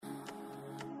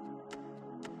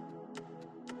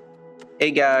Hey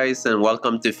guys, and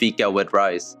welcome to Fika with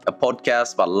Rice, a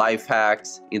podcast about life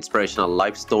hacks, inspirational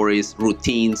life stories,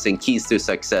 routines, and keys to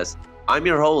success. I'm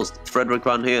your host, Fredrik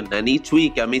Van Hyn, and each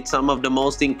week I meet some of the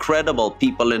most incredible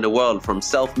people in the world, from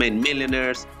self-made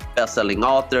millionaires, best-selling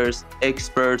authors,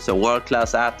 experts, and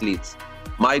world-class athletes.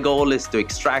 My goal is to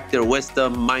extract their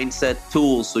wisdom, mindset,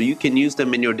 tools so you can use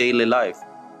them in your daily life,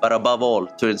 but above all,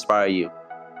 to inspire you.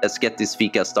 Let's get this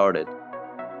Fika started.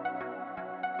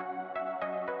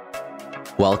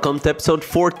 Welcome to episode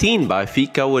 14 by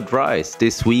Fika with Rice.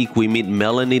 This week we meet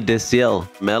Melanie Desiel.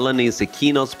 Melanie is a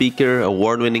keynote speaker,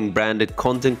 award-winning branded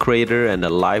content creator, and a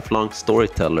lifelong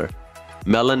storyteller.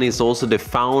 Melanie is also the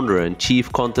founder and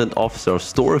chief content officer of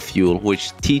StoryFuel,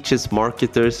 which teaches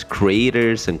marketers,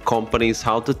 creators, and companies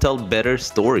how to tell better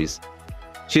stories.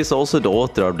 She is also the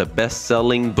author of the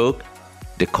best-selling book,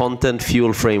 The Content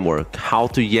Fuel Framework: How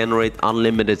to Generate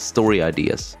Unlimited Story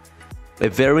Ideas. A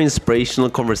very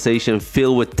inspirational conversation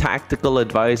filled with tactical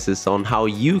advices on how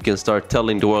you can start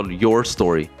telling the world your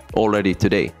story already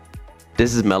today.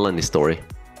 This is Melanie's story.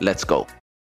 Let's go.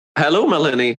 Hello,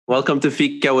 Melanie. Welcome to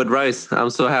Fika with Rice.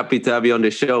 I'm so happy to have you on the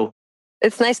show.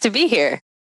 It's nice to be here.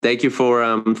 Thank you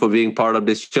for being part of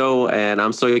this show. And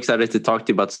I'm so excited to talk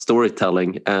to you about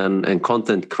storytelling and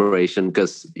content creation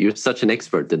because you're such an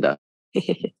expert in that.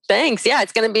 Thanks. Yeah,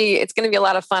 it's gonna be a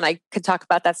lot of fun. I could talk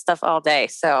about that stuff all day.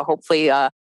 So hopefully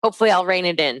I'll rein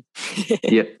it in.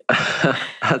 Yeah,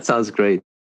 that sounds great.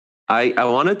 I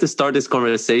wanted to start this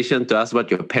conversation to ask about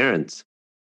your parents.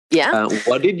 Yeah.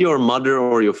 What did your mother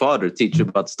or your father teach you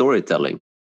about storytelling?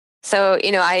 So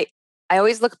I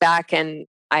always look back and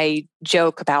I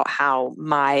joke about how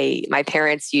my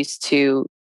parents used to.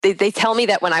 They tell me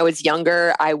that when I was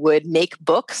younger, I would make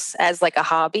books as like a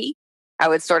hobby. I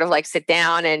would sort of like sit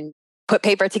down and put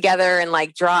paper together and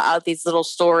like draw out these little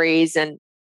stories. And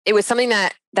it was something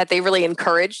that they really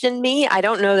encouraged in me. I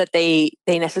don't know that they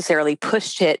necessarily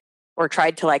pushed it or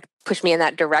tried to like push me in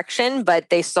that direction,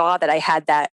 but they saw that I had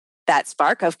that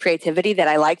spark of creativity, that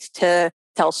I liked to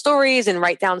tell stories and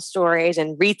write down stories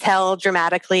and retell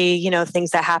dramatically,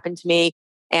 things that happened to me.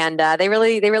 And they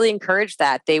really encouraged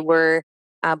that.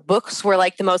 Books were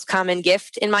like the most common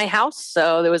gift in my house.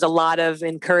 So there was a lot of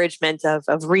encouragement of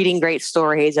reading great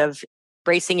stories, of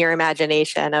bracing your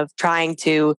imagination, of trying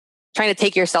to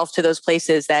take yourself to those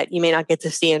places that you may not get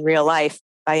to see in real life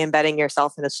by embedding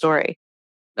yourself in a story.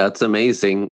 That's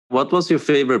amazing. What was your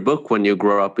favorite book when you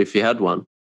grew up, if you had one?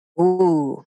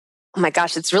 Ooh, oh my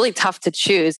gosh, it's really tough to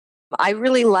choose. I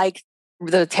really liked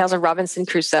the Tales of Robinson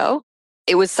Crusoe.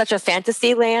 It was such a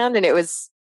fantasy land, and it was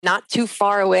not too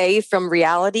far away from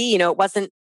reality.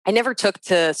 I never took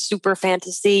to super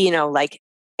fantasy, like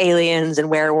aliens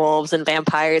and werewolves and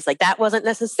vampires. Like that wasn't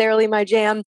necessarily my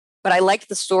jam, but I liked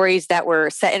the stories that were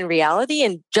set in reality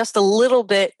and just a little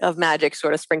bit of magic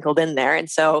sort of sprinkled in there. And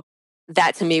so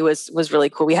that to me was really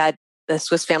cool. We had the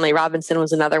Swiss Family Robinson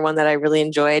was another one that I really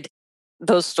enjoyed.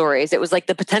 Those stories. It was like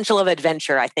the potential of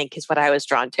adventure, I think, is what I was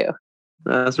drawn to.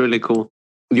 That's really cool.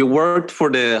 You worked for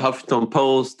the Huffington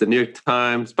Post, the New York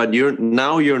Times, but you're an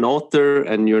author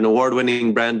and you're an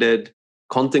award-winning branded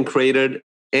content creator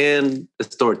and a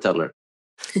storyteller.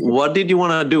 What did you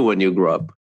want to do when you grew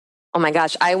up? Oh my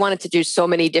gosh, I wanted to do so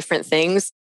many different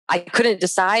things. I couldn't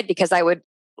decide because I would,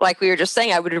 like we were just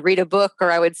saying, I would read a book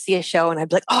or I would see a show and I'd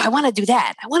be like, oh, I want to do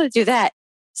that. I want to do that.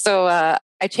 So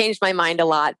I changed my mind a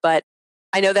lot, but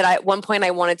I know that at one point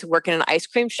I wanted to work in an ice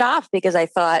cream shop because I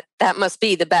thought that must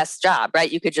be the best job, right?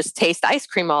 You could just taste ice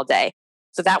cream all day.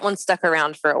 So that one stuck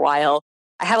around for a while.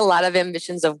 I had a lot of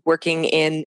ambitions of working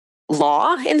in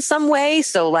law in some way.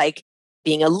 So like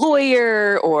being a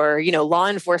lawyer or, law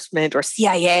enforcement or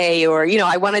CIA or,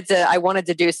 I wanted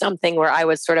to do something where I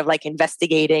was sort of like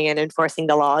investigating and enforcing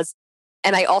the laws.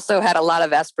 And I also had a lot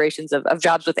of aspirations of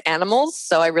jobs with animals.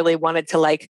 So I really wanted to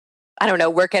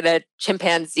work at a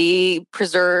chimpanzee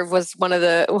preserve was one of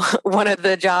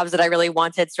the jobs that I really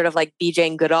wanted, sort of like be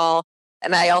Jane Goodall.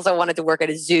 And I also wanted to work at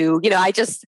a zoo.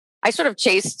 I sort of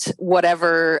chased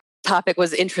whatever topic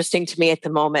was interesting to me at the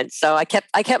moment. So I kept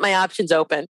my options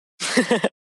open. When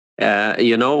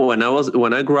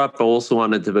I grew up, I also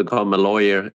wanted to become a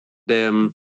lawyer.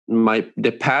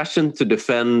 The passion to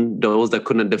defend those that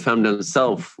couldn't defend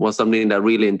themselves was something that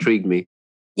really intrigued me.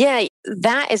 Yeah,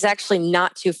 that is actually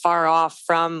not too far off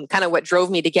from kind of what drove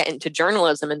me to get into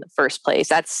journalism in the first place.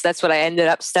 That's what I ended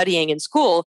up studying in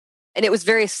school. And it was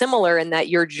very similar in that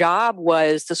your job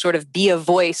was to sort of be a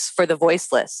voice for the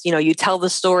voiceless. You tell the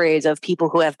stories of people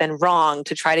who have been wronged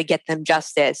to try to get them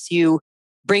justice. You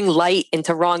bring light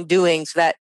into wrongdoing so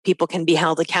that people can be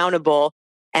held accountable.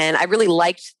 And I really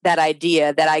liked that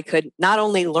idea that I could not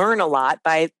only learn a lot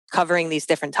by covering these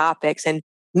different topics and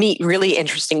meet really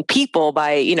interesting people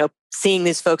by, seeing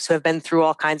these folks who have been through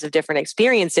all kinds of different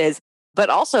experiences, but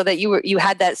also that you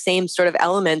had that same sort of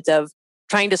element of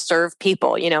trying to serve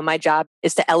people. My job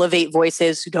is to elevate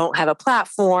voices who don't have a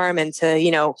platform and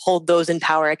to, hold those in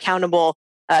power accountable.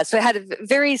 So it had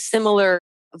very similar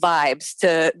vibes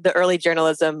to the early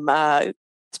journalism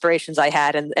aspirations I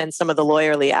had and some of the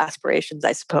lawyerly aspirations,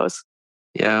 I suppose.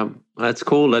 Yeah, that's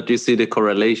cool that you see the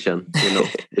correlation,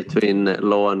 between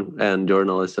law and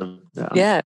journalism.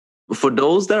 Yeah. For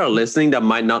those that are listening that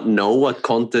might not know what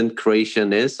content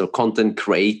creation is or content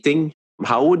creating,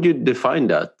 how would you define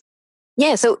that?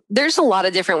 Yeah, so there's a lot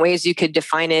of different ways you could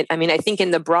define it. I mean, I think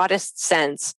in the broadest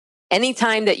sense,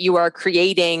 anytime that you are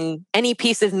creating any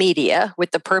piece of media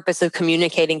with the purpose of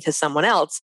communicating to someone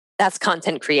else, that's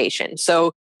content creation.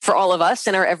 So for all of us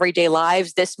in our everyday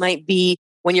lives, this might be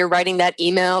when you're writing that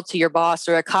email to your boss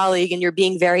or a colleague and you're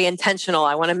being very intentional.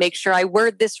 I want to make sure I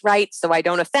word this right so I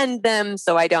don't offend them,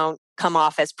 so I don't come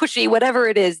off as pushy, whatever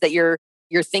it is that you're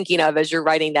thinking of as you're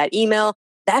writing that email.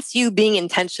 That's you being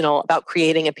intentional about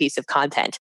creating a piece of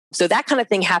content. So that kind of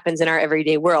thing happens in our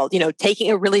everyday world.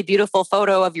 Taking a really beautiful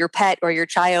photo of your pet or your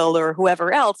child or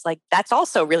whoever else, like that's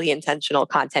also really intentional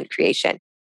content creation.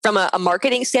 From a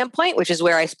marketing standpoint, which is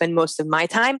where I spend most of my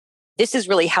time, this is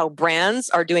really how brands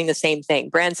are doing the same thing,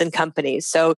 brands and companies.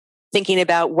 So thinking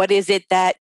about what is it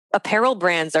that apparel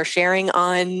brands are sharing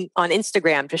on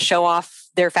Instagram to show off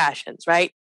their fashions,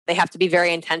 right? They have to be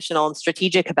very intentional and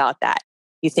strategic about that.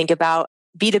 You think about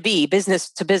B2B, business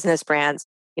to business brands,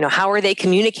 how are they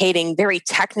communicating very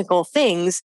technical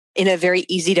things in a very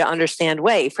easy to understand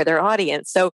way for their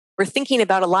audience? So we're thinking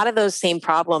about a lot of those same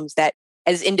problems that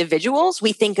as individuals,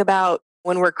 we think about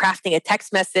when we're crafting a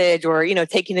text message or,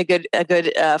 taking a good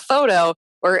photo,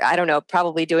 or I don't know,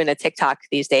 probably doing a TikTok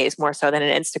these days more so than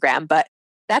an Instagram, but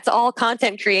that's all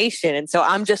content creation. And so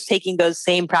I'm just taking those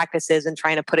same practices and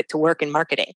trying to put it to work in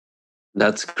marketing.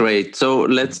 That's great. So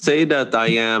let's say that I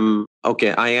am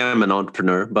an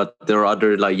entrepreneur, but there are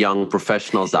other like young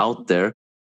professionals out there.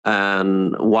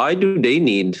 And why do they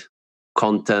need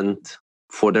content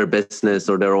for their business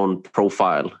or their own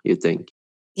profile, you think?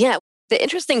 Yeah. The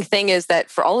interesting thing is that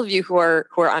for all of you who are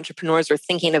entrepreneurs or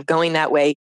thinking of going that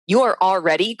way, you are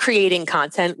already creating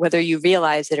content, whether you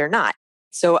realize it or not.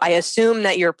 So I assume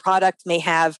that your product may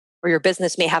have, or your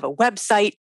business may have a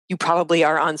website. You probably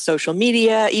are on social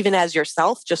media, even as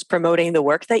yourself, just promoting the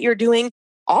work that you're doing.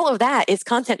 All of that is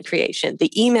content creation. The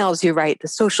emails you write, the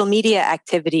social media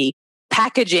activity,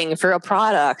 packaging for a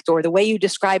product, or the way you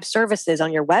describe services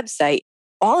on your website,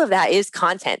 all of that is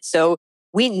content. So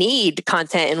we need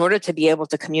content in order to be able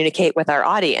to communicate with our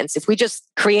audience. If we just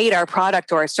create our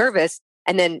product or our service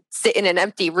and then sit in an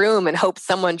empty room and hope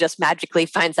someone just magically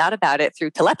finds out about it through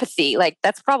telepathy, like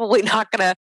that's probably not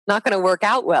going to work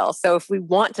out well. So if we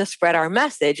want to spread our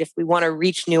message, if we want to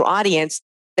reach new audience,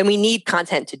 then we need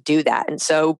content to do that. And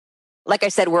so, like I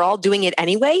said, we're all doing it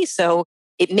anyway. So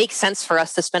it makes sense for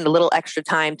us to spend a little extra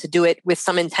time to do it with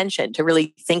some intention, to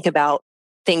really think about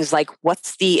things like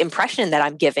what's the impression that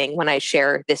I'm giving when I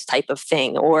share this type of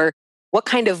thing, or what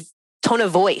kind of tone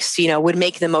of voice, would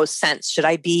make the most sense. Should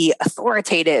I be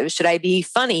authoritative? Should I be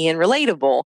funny and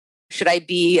relatable? Should I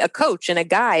be a coach and a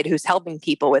guide who's helping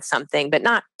people with something, but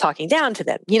not talking down to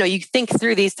them? You think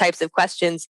through these types of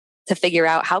questions to figure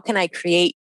out how can I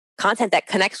create content that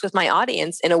connects with my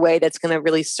audience in a way that's going to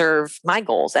really serve my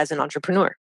goals as an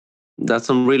entrepreneur. That's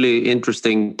some really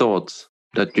interesting thoughts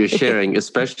that you're sharing,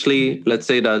 especially, let's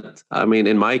say that,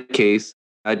 in my case,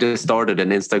 I just started an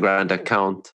Instagram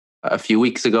account a few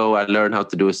weeks ago. I learned how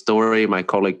to do a story. My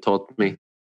colleague taught me.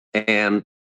 And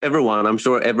I'm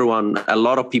sure a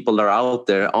lot of people that are out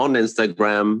there on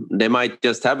Instagram, they might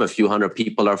just have a few hundred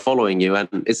people are following you. And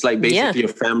it's like basically your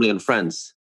family and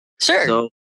friends. Sure. So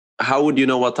how would you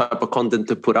know what type of content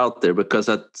to put out there? Because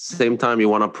at the same time, you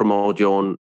want to promote your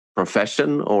own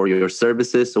profession or your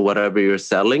services or whatever you're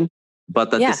selling.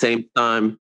 But at the same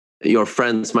time, your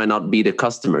friends might not be the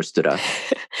customers to that.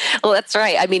 Well, that's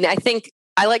right. I think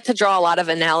I like to draw a lot of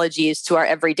analogies to our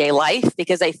everyday life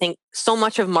because I think so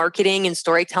much of marketing and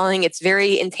storytelling, it's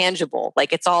very intangible.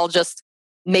 Like it's all just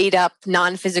made up,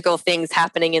 non-physical things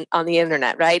happening on the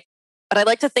internet, right? But I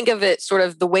like to think of it sort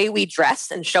of the way we dress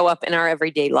and show up in our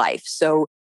everyday life. So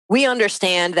we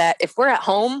understand that if we're at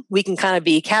home, we can kind of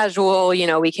be casual,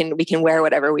 we can wear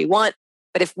whatever we want.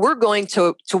 But if we're going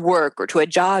to work or to a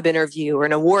job interview or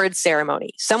an award ceremony,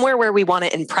 somewhere where we want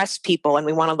to impress people and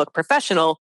we want to look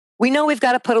professional, we know we've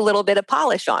got to put a little bit of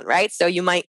polish on, right? So you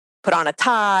might put on a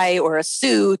tie or a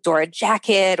suit or a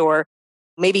jacket or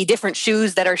maybe different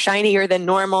shoes that are shinier than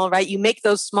normal, right? You make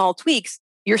those small tweaks.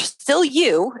 You're still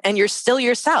you and you're still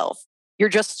yourself. You're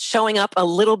just showing up a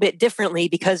little bit differently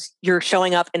because you're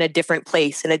showing up in a different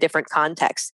place, in a different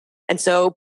context. And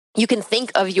so you can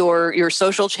think of your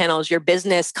social channels, your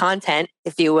business content,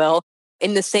 if you will,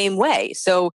 in the same way.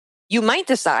 So you might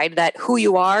decide that who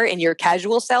you are in your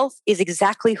casual self is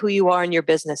exactly who you are in your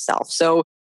business self. So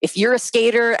if you're a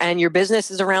skater and your business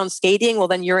is around skating, well,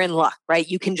 then you're in luck, right?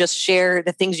 You can just share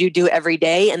the things you do every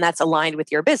day and that's aligned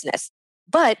with your business.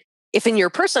 But if in your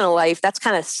personal life, that's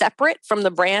kind of separate from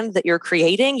the brand that you're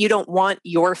creating, you don't want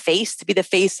your face to be the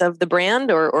face of the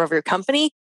brand or of your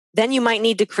company, then you might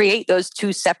need to create those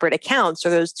two separate accounts or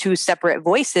those two separate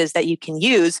voices that you can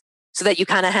use so that you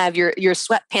kind of have your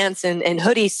sweatpants and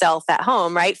hoodie self at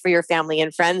home, right? For your family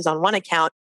and friends on one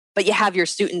account, but you have your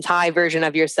suit and tie version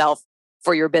of yourself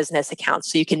for your business account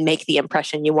so you can make the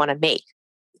impression you want to make.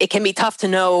 It can be tough to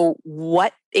know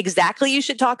what exactly you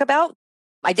should talk about.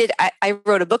 I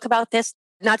wrote a book about this,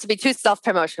 not to be too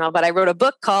self-promotional, but I wrote a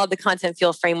book called The Content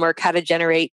Fuel Framework, How to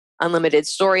Generate Unlimited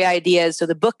Story Ideas. So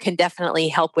the book can definitely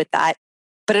help with that.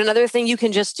 But another thing you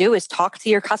can just do is talk to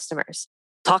your customers,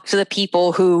 talk to the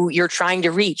people who you're trying to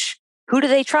reach. Who do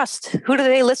they trust? Who do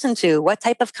they listen to? What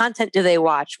type of content do they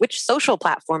watch? Which social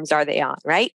platforms are they on,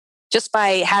 right? Just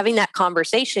by having that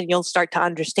conversation, you'll start to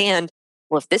understand,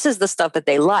 well, if this is the stuff that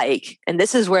they like and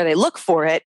this is where they look for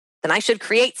it, then I should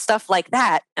create stuff like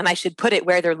that and I should put it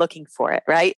where they're looking for it,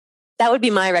 right? That would be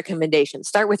my recommendation.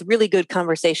 Start with really good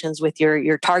conversations with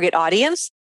your target audience.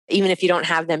 Even if you don't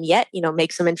have them yet,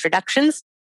 make some introductions,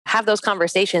 have those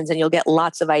conversations and you'll get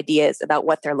lots of ideas about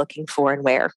what they're looking for and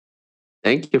where.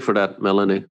 Thank you for that,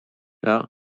 Melanie. Yeah.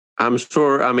 I'm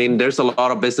sure, there's a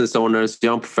lot of business owners,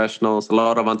 young professionals, a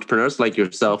lot of entrepreneurs like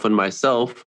yourself and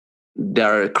myself.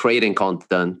 They're creating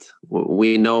content.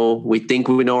 We think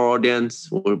we know our audience.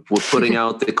 We're putting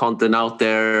out the content out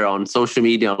there on social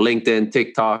media, on LinkedIn,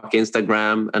 TikTok,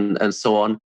 Instagram, and so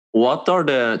on. What are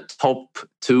the top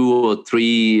 2 or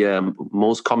 3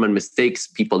 most common mistakes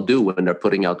people do when they're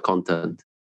putting out content?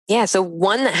 Yeah, so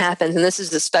one that happens, and this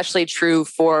is especially true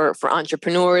for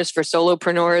entrepreneurs, for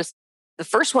solopreneurs, the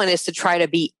first one is to try to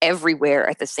be everywhere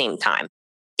at the same time.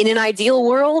 In an ideal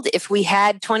world, if we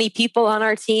had 20 people on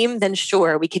our team, then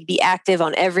sure, we could be active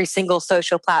on every single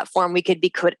social platform. We could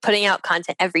be putting out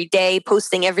content every day,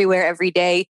 posting everywhere every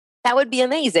day. That would be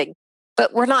amazing.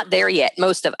 But we're not there yet,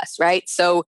 most of us, right?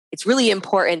 So it's really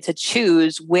important to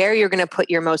choose where you're going to put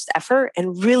your most effort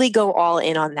and really go all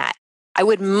in on that. I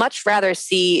would much rather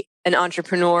see an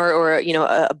entrepreneur or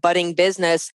a budding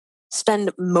business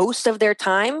spend most of their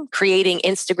time creating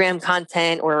Instagram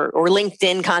content or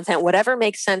LinkedIn content, whatever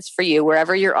makes sense for you,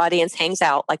 wherever your audience hangs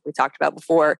out, like we talked about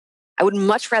before. I would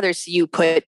much rather see you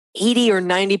put 80 or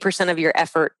 90% of your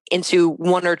effort into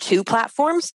 1 or 2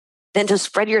 platforms than to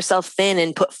spread yourself thin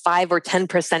and put 5 or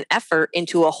 10% effort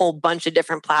into a whole bunch of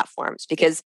different platforms.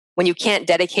 Because when you can't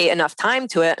dedicate enough time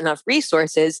to it, enough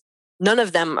resources, none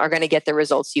of them are going to get the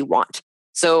results you want.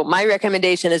 So my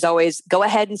recommendation is always go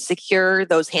ahead and secure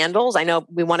those handles. I know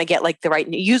we want to get like the right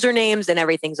usernames and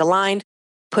everything's aligned.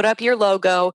 Put up your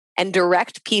logo and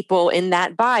direct people in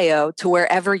that bio to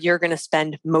wherever you're going to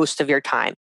spend most of your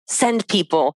time. Send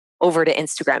people over to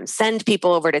Instagram, send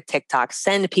people over to TikTok,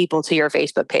 send people to your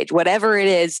Facebook page, whatever it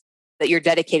is that you're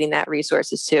dedicating that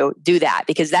resources to, do that,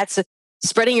 because that's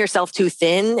spreading yourself too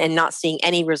thin and not seeing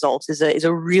any results is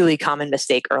a really common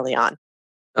mistake early on.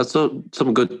 That's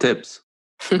some good tips.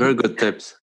 Very good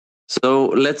tips. So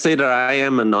let's say that I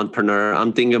am an entrepreneur.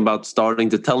 I'm thinking about starting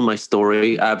to tell my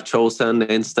story. I've chosen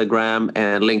Instagram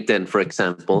and LinkedIn, for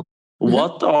example. Mm-hmm.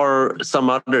 What are some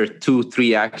other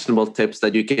 2-3 actionable tips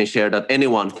that you can share that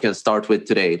anyone can start with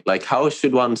today? Like, how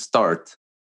should one start?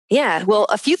 Yeah, well,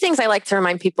 a few things I like to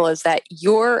remind people is that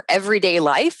your everyday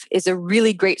life is a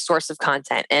really great source of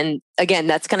content. And again,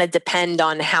 that's going to depend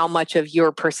on how much of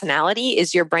your personality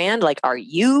is your brand. Like, are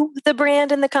you the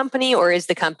brand in the company or is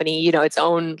the company, its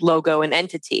own logo and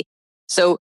entity?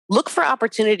 So look for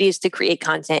opportunities to create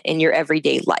content in your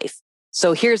everyday life.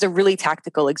 So here's a really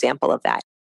tactical example of that.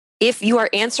 If you are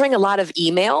answering a lot of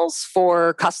emails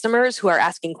for customers who are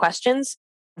asking questions,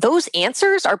 those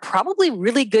answers are probably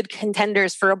really good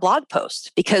contenders for a blog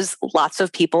post because lots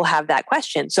of people have that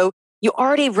question. So you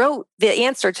already wrote the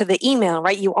answer to the email,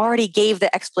 right? You already gave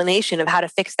the explanation of how to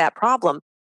fix that problem.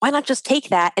 Why not just take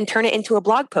that and turn it into a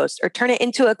blog post or turn it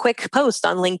into a quick post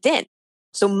on LinkedIn?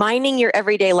 So mining your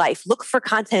everyday life, look for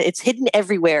content. It's hidden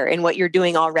everywhere in what you're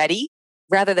doing already,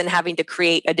 rather than having to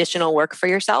create additional work for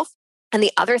yourself. And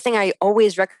the other thing I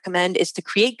always recommend is to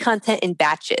create content in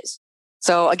batches.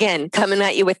 So again, coming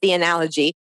at you with the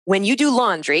analogy, when you do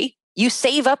laundry, you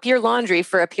save up your laundry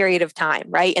for a period of time,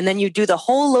 right? And then you do the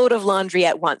whole load of laundry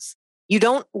at once. You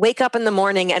don't wake up in the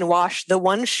morning and wash the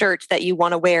one shirt that you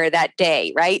want to wear that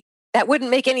day, right? That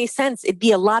wouldn't make any sense. It'd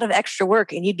be a lot of extra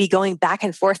work and you'd be going back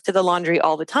and forth to the laundry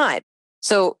all the time.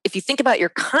 So if you think about your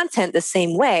content the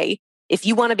same way, if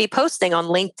you want to be posting on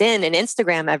LinkedIn and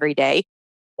Instagram every day,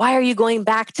 why are you going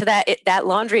back to that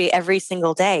laundry every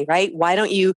single day, right? Why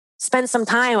don't you spend some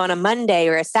time on a Monday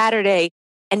or a Saturday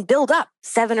and build up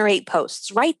 7 or 8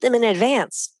 posts, write them in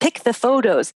advance, pick the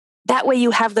photos. That way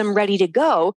you have them ready to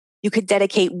go. You could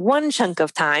dedicate one chunk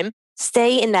of time,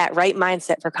 stay in that right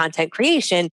mindset for content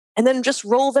creation, and then just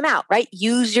roll them out, right?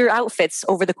 Use your outfits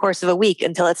over the course of a week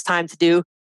until it's time to do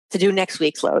next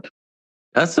week's load.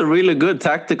 That's a really good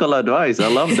tactical advice. I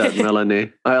love that,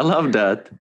 Melanie. I love that.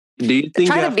 Do you think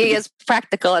try to be as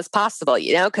practical as possible,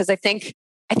 because I think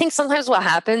sometimes what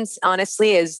happens,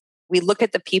 honestly, is we look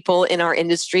at the people in our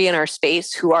industry and our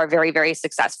space who are very, very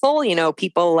successful,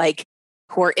 people like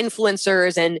who are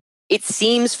influencers, and it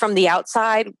seems from the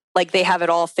outside like they have it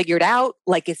all figured out,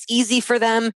 like it's easy for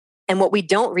them. And what we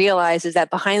don't realize is that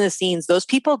behind the scenes, those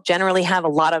people generally have a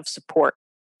lot of support.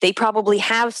 They probably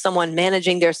have someone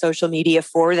managing their social media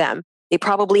for them. They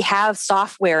probably have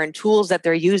software and tools that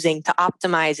they're using to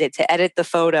optimize it, to edit the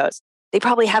photos. They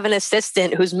probably have an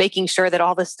assistant who's making sure that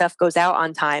all this stuff goes out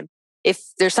on time. If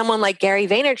there's someone like Gary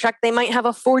Vaynerchuk, they might have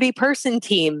a 40-person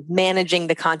team managing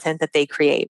the content that they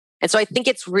create. And so I think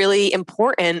it's really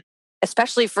important,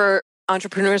 especially for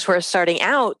entrepreneurs who are starting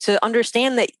out, to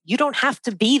understand that you don't have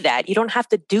to be that. You don't have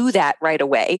to do that right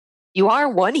away. You are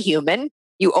one human.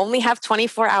 You only have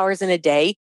 24 hours in a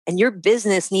day, and your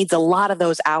business needs a lot of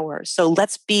those hours. So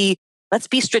let's be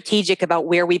strategic about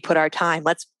where we put our time.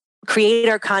 Let's create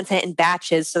our content in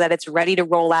batches so that it's ready to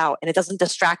roll out and it doesn't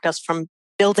distract us from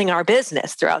building our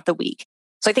business throughout the week.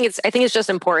 So I think it's just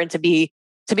important to be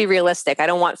realistic. I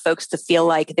don't want folks to feel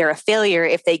like they're a failure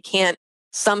if they can't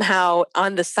somehow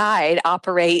on the side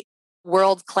operate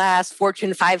world-class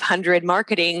Fortune 500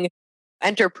 marketing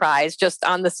enterprise just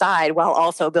on the side while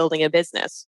also building a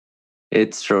business.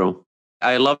 It's true.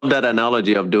 I love that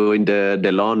analogy of doing the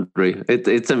laundry.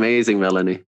 It's amazing,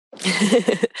 Melanie.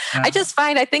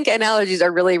 I think analogies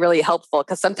are really, really helpful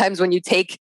because sometimes when you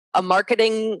take a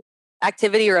marketing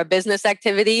activity or a business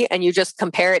activity and you just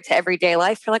compare it to everyday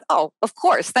life, you're like, oh, of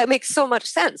course, that makes so much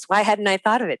sense. Why hadn't I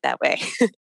thought of it that way?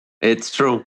 It's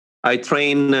true. I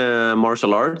train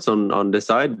martial arts on the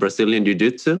side, Brazilian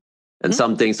Jiu-Jitsu, and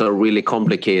some things are really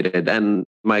complicated. And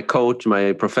my coach,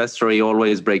 my professor, he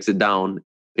always breaks it down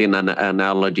in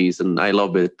analogies, and I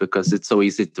love it because it's so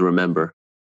easy to remember.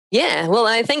 Yeah, well,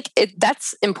 I think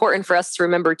that's important for us to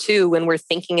remember too when we're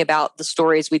thinking about the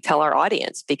stories we tell our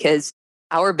audience, because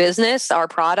our business, our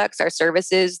products, our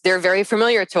services, they're very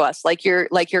familiar to us, like your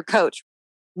coach.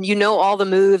 You know all the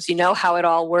moves, you know how it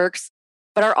all works,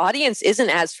 but our audience isn't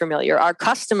as familiar. Our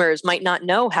customers might not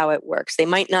know how it works. They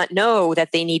might not know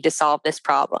that they need to solve this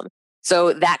problem.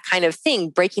 So that kind of thing,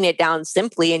 breaking it down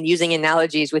simply and using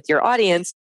analogies with your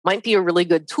audience might be a really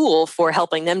good tool for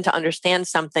helping them to understand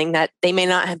something that they may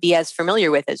not be as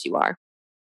familiar with as you are.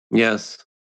 Yes.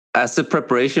 As a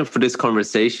preparation for this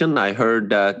conversation, I heard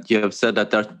that you have said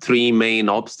that there are 3 main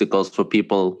obstacles for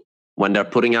people when they're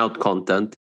putting out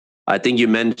content. I think you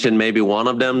mentioned maybe one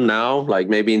of them now, like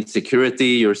maybe insecurity.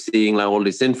 You're seeing like all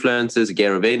these influencers,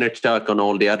 Gary Vaynerchuk and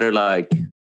all the other like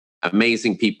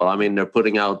amazing people. I mean, they're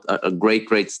putting out a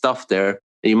great stuff there.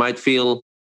 And you might feel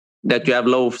that you have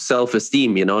low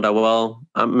self-esteem,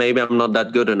 that, maybe I'm not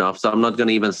that good enough, so I'm not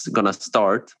gonna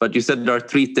start. But you said there are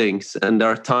 3 things, and there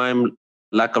are time,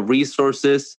 lack of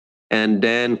resources, and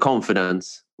then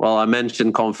confidence. Well, I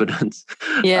mentioned confidence.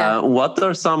 Yeah. What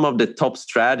are some of the top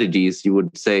strategies you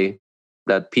would say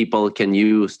that people can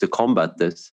use to combat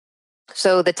this?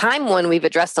 So the time one we've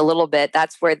addressed a little bit,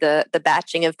 that's where the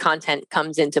batching of content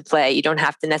comes into play. You don't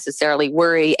have to necessarily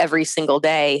worry every single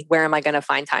day, where am I going to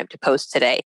find time to post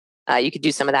today? You could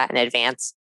do some of that in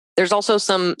advance. There's also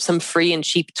some free and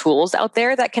cheap tools out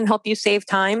there that can help you save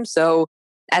time. So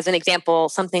as an example,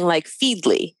 something like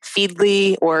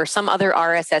Feedly or some other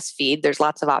RSS feed, there's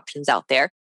lots of options out there.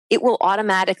 It will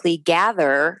automatically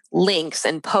gather links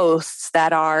and posts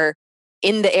that are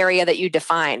in the area that you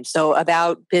define. So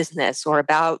about business or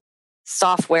about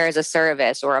software as a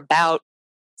service or about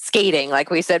skating, like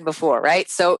we said before, right?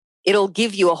 So it'll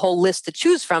give you a whole list to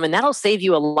choose from, and that'll save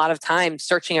you a lot of time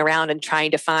searching around and trying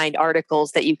to find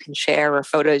articles that you can share or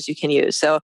photos you can use.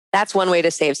 So that's one way to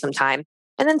save some time.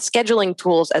 And then scheduling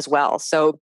tools as well.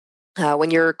 So when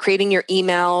you're creating your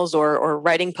emails or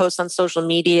writing posts on social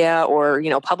media or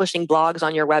publishing blogs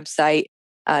on your website,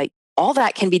 all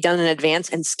that can be done in advance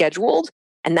and scheduled.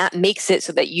 And that makes it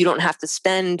so that you don't have to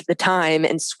spend the time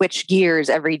and switch gears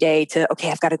every day to,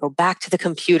 okay, I've got to go back to the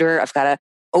computer. I've got to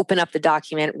open up the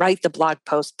document, write the blog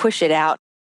post, push it out.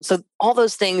 So all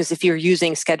those things, if you're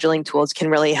using scheduling tools, can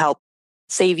really help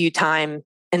save you time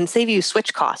and save you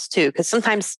switch costs too. Because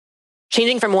sometimes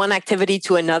changing from one activity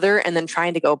to another and then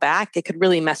trying to go back, it could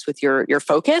really mess with your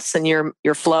focus and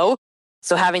your flow.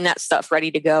 So having that stuff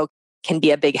ready to go can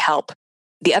be a big help.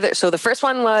 So the first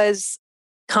one was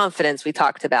confidence we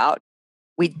talked about.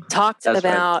 We talked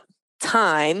about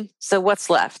time. So what's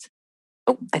left?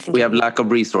 Oh, I think we have lack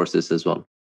of resources as well.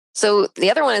 So the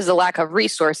other one is the lack of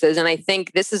resources. And I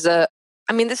think this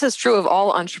is true of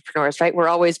all entrepreneurs, right? We're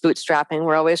always bootstrapping.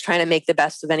 We're always trying to make the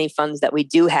best of any funds that we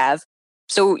do have.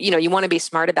 So, you want to be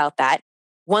smart about that.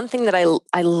 One thing that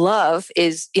I love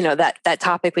is, that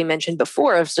topic we mentioned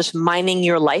before of just mining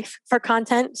your life for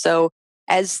content. So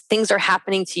as things are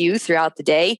happening to you throughout the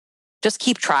day, just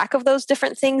keep track of those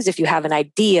different things. If you have an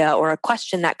idea or a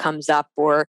question that comes up,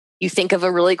 or you think of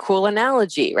a really cool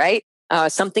analogy, right?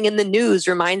 Something in the news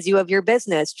reminds you of your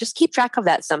business. Just keep track of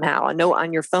that somehow. A note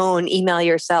on your phone, email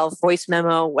yourself, voice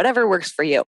memo, whatever works for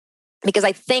you. Because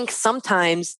I think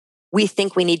sometimes we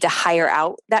think we need to hire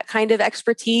out that kind of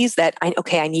expertise that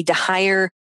I need to hire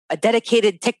a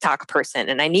dedicated TikTok person,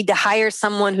 and I need to hire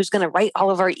someone who's going to write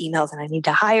all of our emails, and I need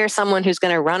to hire someone who's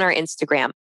going to run our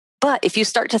Instagram. But if you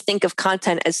start to think of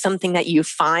content as something that you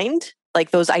find,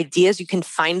 like those ideas, you can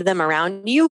find them around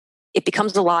you, it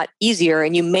becomes a lot easier,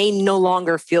 and you may no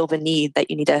longer feel the need that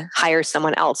you need to hire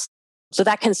someone else. So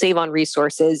that can save on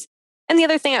resources. And the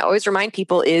other thing I always remind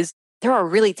people is there are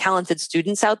really talented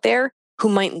students out there who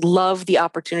might love the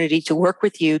opportunity to work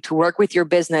with you, to work with your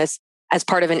business as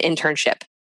part of an internship.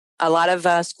 A lot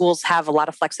of schools have a lot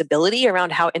of flexibility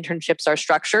around how internships are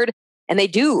structured, and they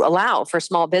do allow for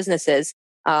small businesses,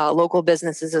 local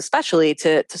businesses especially,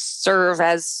 to serve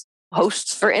as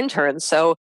hosts for interns.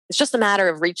 So it's just a matter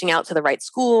of reaching out to the right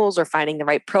schools or finding the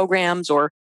right programs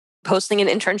or posting an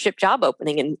internship job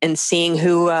opening and seeing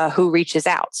who reaches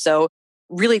out. So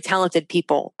really talented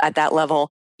people at that level.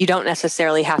 You don't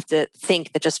necessarily have to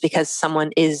think that just because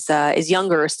someone is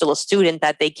younger or still a student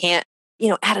that they can't,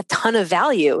 add a ton of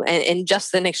value and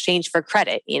just in exchange for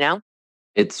credit,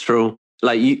 It's true.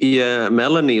 Like,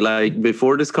 Melanie, like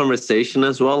before this conversation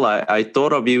as well, I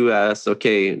thought of you as,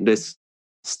 this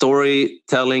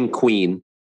storytelling queen.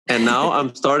 And now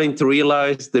I'm starting to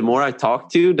realize the more I talk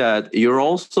to you that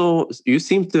you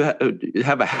seem to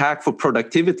have a hack for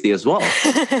productivity as well.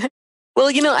 Well,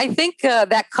 I think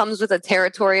that comes with a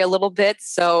territory a little bit.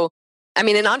 So, and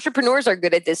entrepreneurs are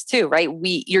good at this too, right?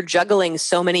 You're juggling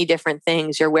so many different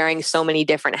things. You're wearing so many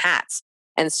different hats.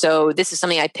 And so this is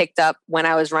something I picked up when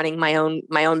I was running my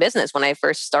own business. When I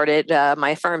first started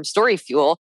my firm, Story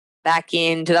Fuel, back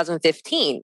in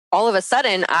 2015. All of a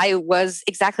sudden, I was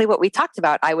exactly what we talked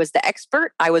about. I was the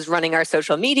expert. I was running our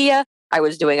social media. I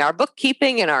was doing our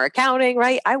bookkeeping and our accounting,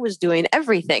 right? I was doing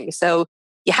everything. So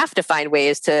you have to find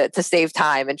ways to save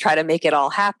time and try to make it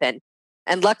all happen.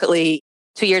 And luckily,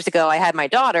 2 years ago, I had my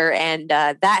daughter, and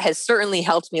that has certainly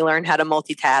helped me learn how to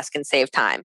multitask and save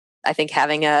time. I think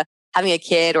having a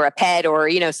kid or a pet or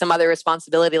some other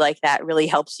responsibility like that really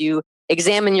helps you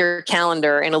examine your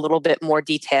calendar in a little bit more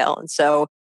detail. And so,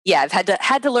 yeah, I've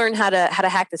had to learn how to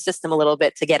hack the system a little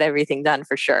bit to get everything done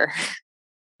for sure.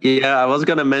 Yeah, I was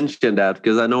gonna mention that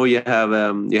because I know you have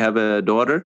a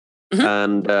daughter,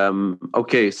 and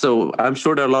so I'm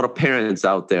sure there are a lot of parents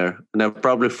out there, and they're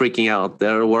probably freaking out.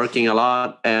 They're working a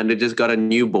lot, and they just got a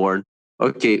newborn.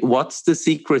 Okay, what's the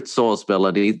secret sauce,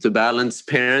 Melody, to balance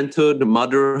parenthood,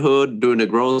 motherhood, doing the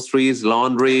groceries,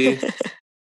 laundry,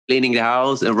 cleaning the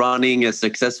house, and running a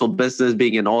successful business,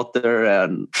 being an author,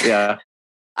 and yeah.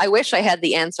 I wish I had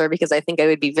the answer because I think I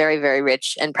would be very, very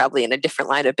rich and probably in a different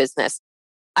line of business.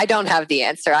 I don't have the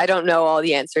answer. I don't know all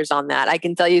the answers on that. I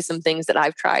can tell you some things that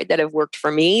I've tried that have worked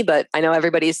for me, but I know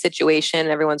everybody's situation,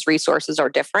 everyone's resources are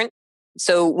different.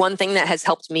 So one thing that has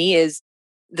helped me is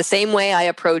the same way I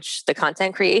approach the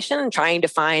content creation, trying to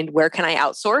find where can I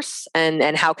outsource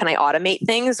and how can I automate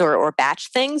things or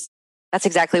batch things. That's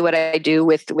exactly what I do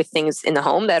with things in the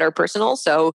home that are personal.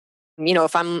 So,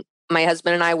 if my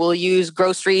husband and I will use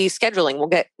grocery scheduling. We'll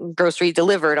get grocery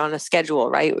delivered on a schedule,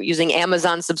 right? We're using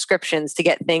Amazon subscriptions to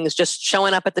get things just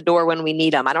showing up at the door when we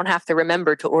need them. I don't have to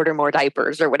remember to order more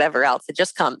diapers or whatever else. It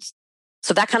just comes.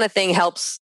 So that kind of thing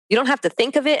helps. You don't have to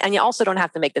think of it, and you also don't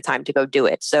have to make the time to go do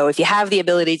it. So if you have the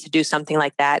ability to do something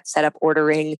like that, set up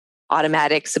ordering,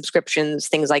 automatic subscriptions,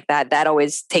 things like that, that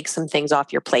always takes some things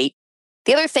off your plate.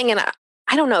 The other thing, and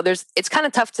I don't know, it's kind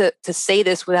of tough to say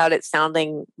this without it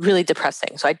sounding really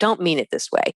depressing. So I don't mean it this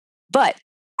way. But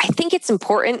I think it's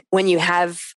important when you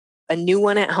have a new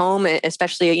one at home,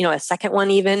 especially, a second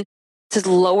one even, to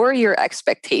lower your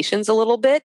expectations a little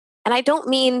bit. And I don't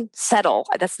mean settle.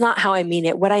 That's not how I mean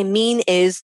it. What I mean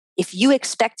is if you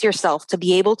expect yourself to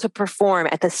be able to perform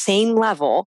at the same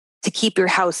level, to keep your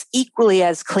house equally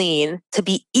as clean, to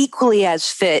be equally as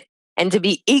fit, and to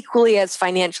be equally as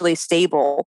financially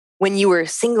stable when you are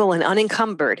single and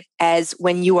unencumbered as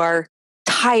when you are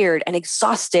tired and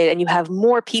exhausted and you have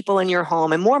more people in your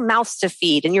home and more mouths to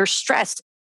feed and you're stressed,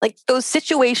 like those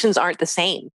situations aren't the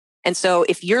same. And so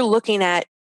if you're looking at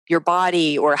your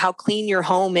body or how clean your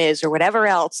home is or whatever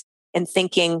else and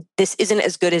thinking this isn't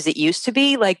as good as it used to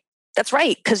be, like that's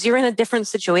right, because you're in a different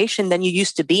situation than you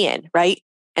used to be in, right?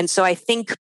 And so I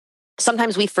think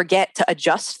sometimes we forget to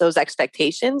adjust those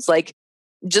expectations. Like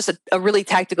just a really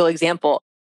tactical example,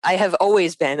 I have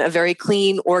always been a very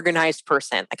clean, organized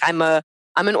person. Like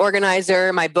I'm an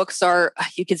organizer. My books are,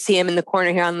 you can see them in the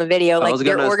corner here on the video. I like was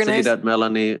going to say that,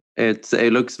 Melanie. It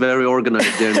looks very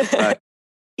organized there in the back.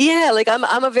 Yeah, like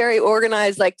I'm a very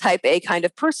organized, like type A kind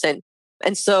of person.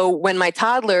 And so when my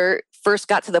toddler first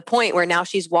got to the point where now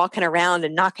she's walking around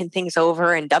and knocking things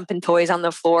over and dumping toys on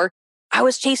the floor, I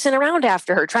was chasing around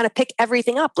after her, trying to pick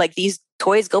everything up. Like these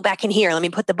toys go back in here. Let me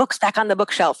put the books back on the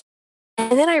bookshelf.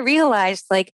 And then I realized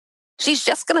like, she's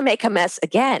just going to make a mess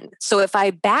again. So if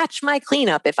I batch my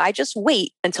cleanup, if I just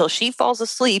wait until she falls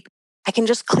asleep, I can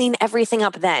just clean everything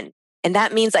up then. And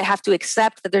that means I have to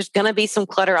accept that there's going to be some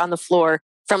clutter on the floor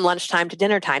from lunchtime to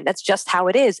dinner time. That's just how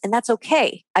it is. And that's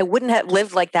okay. I wouldn't have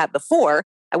lived like that before.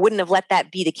 I wouldn't have let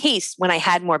that be the case when I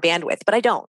had more bandwidth, but I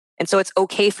don't. And so it's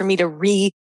okay for me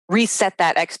to reset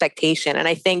that expectation. And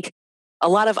I think a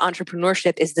lot of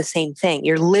entrepreneurship is the same thing.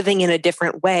 You're living in a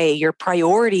different way. Your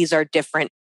priorities are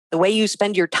different. The way you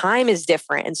spend your time is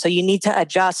different. And so you need to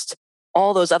adjust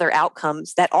all those other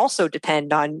outcomes that also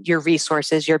depend on your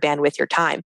resources, your bandwidth, your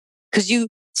time. Because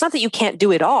it's not that you can't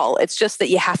do it all. It's just that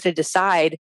you have to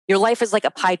decide. Your life is like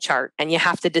a pie chart, and you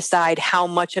have to decide how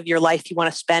much of your life you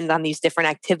want to spend on these different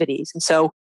activities. And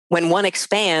so when one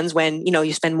expands, when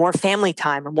you spend more family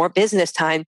time or more business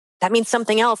time, that means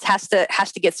something else has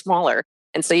to get smaller.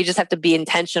 And so you just have to be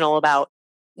intentional about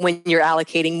when you're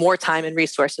allocating more time and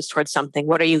resources towards something,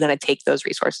 what are you going to take those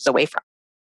resources away from?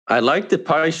 I like the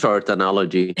pie chart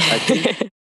analogy.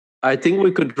 I think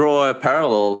we could draw a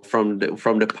parallel from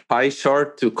the pie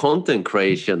chart to content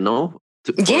creation, no?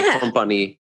 For a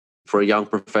company, for a young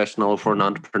professional, for an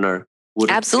entrepreneur.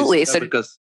 Absolutely. So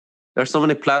because there's so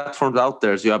many platforms out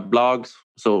there. So you have blogs,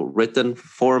 so written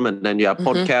form, and then you have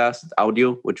podcast,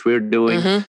 audio, which we're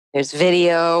doing. There's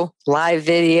video, live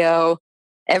video,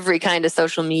 every kind of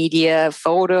social media,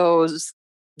 photos,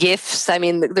 GIFs. I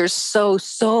mean, there's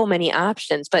so many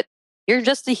options, but you're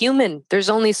just a human. There's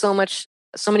only so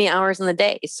many hours in the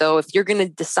day. So if you're going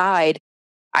to decide,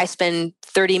 I spend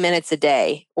 30 minutes a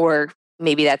day, or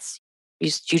maybe you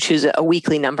choose a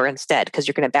weekly number instead, because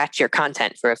you're going to batch your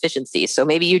content for efficiency. So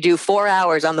maybe you do 4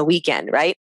 hours on the weekend,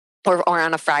 right? Or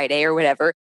on a Friday or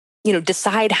whatever.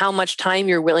 Decide how much time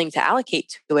you're willing to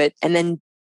allocate to it, and then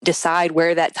decide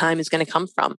where that time is going to come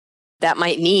from. That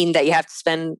might mean that you have to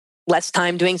spend less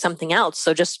time doing something else.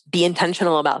 So just be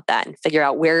intentional about that and figure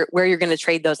out where you're going to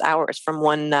trade those hours from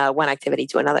one activity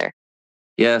to another.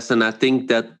 Yes, and I think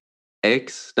that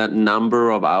that number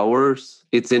of hours,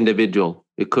 it's individual.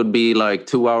 It could be like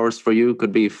 2 hours for you,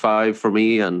 could be 5 for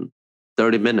me, and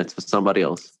 30 minutes for somebody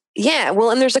else. Yeah,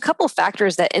 well, and there's a couple of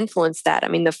factors that influence that. I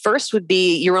mean, the first would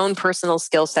be your own personal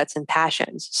skill sets and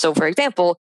passions. So for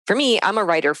example, for me, I'm a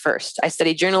writer first. I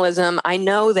studied journalism. I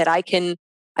know that I can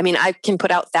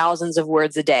put out thousands of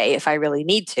words a day if I really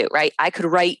need to, right? I could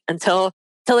write until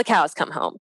the cows come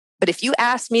home. But if you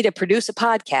ask me to produce a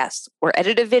podcast or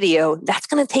edit a video, that's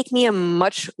going to take me a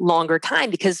much longer time,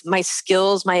 because my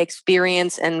skills, my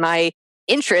experience, and my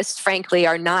interests, frankly,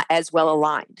 are not as well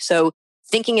aligned. So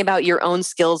thinking about your own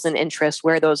skills and interests,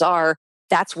 where those are,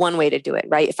 that's one way to do it,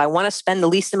 right? If I want to spend the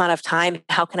least amount of time,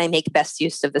 how can I make best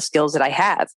use of the skills that I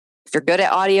have? If you're good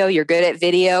at audio, you're good at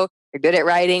video, you're good at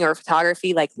writing or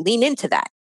photography, like lean into that.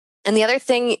 And the other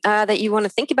thing that you want to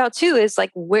think about too is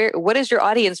like, what is your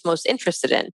audience most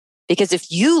interested in? Because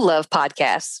if you love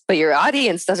podcasts, but your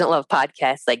audience doesn't love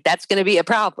podcasts, like that's going to be a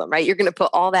problem, right? You're going to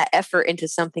put all that effort into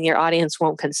something your audience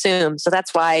won't consume. So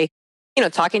that's why,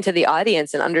 talking to the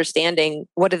audience and understanding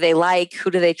what do they like,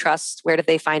 who do they trust, where do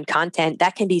they find content,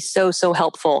 that can be so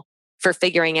helpful for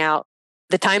figuring out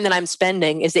the time that I'm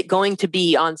spending. Is it going to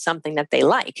be on something that they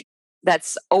like?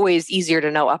 That's always easier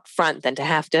to know up front than to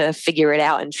have to figure it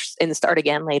out and start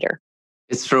again later.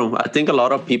 It's true. I think a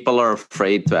lot of people are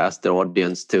afraid to ask their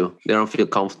audience too. They don't feel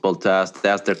comfortable to ask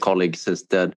their colleagues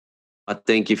instead. I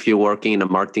think if you're working in a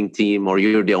marketing team or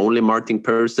you're the only marketing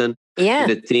person in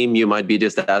the team, you might be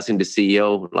just asking the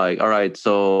CEO, like, all right,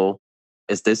 so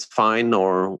is this fine?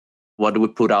 Or what do we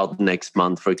put out next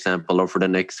month, for example, or for the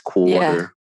next quarter? Yeah.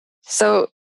 So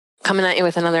coming at you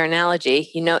with another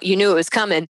analogy, you knew it was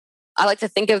coming. I like to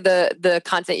think of the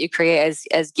content you create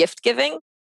as gift giving.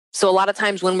 So a lot of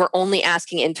times when we're only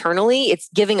asking internally, it's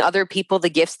giving other people the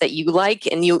gifts that you like.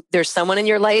 And there's someone in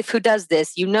your life who does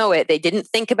this. You know it. They didn't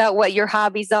think about what your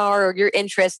hobbies are or your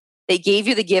interests. They gave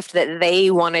you the gift that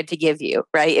they wanted to give you,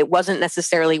 right? It wasn't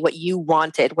necessarily what you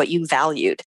wanted, what you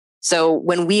valued. So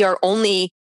when we are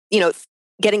only,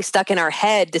 getting stuck in our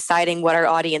head, deciding what our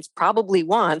audience probably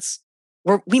wants,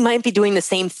 we might be doing the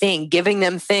same thing, giving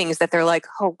them things that they're like,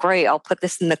 oh, great, I'll put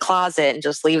this in the closet and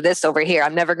just leave this over here.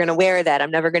 I'm never going to wear that.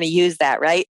 I'm never going to use that,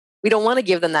 right? We don't want to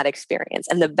give them that experience.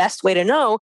 And the best way to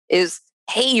know is,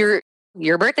 hey,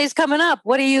 your birthday's coming up.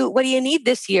 What do you need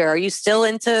this year? Are you still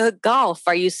into golf?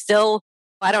 Are you still,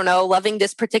 I don't know, loving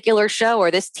this particular show or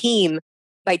this team?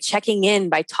 By checking in,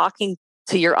 by talking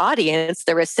to your audience,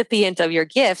 the recipient of your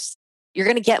gifts, you're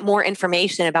going to get more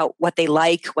information about what they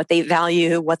like, what they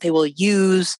value, what they will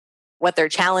use, what their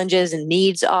challenges and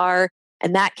needs are.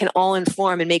 And that can all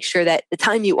inform and make sure that the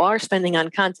time you are spending on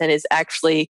content is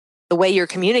actually the way you're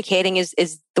communicating is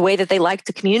the way that they like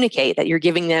to communicate, that you're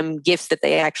giving them gifts that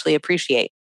they actually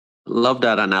appreciate. Love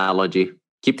that analogy.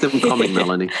 Keep them coming,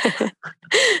 Melanie.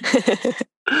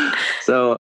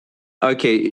 So,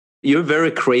 okay. You're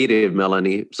very creative,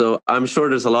 Melanie. So I'm sure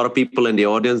there's a lot of people in the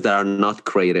audience that are not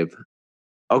creative.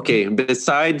 Okay,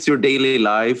 besides your daily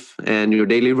life and your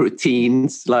daily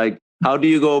routines, like how do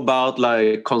you go about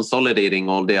like consolidating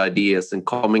all the ideas and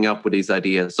coming up with these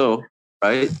ideas? So,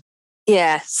 right?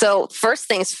 Yeah. So first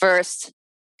things first,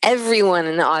 everyone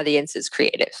in the audience is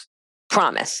creative.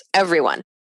 Promise, everyone.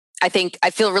 I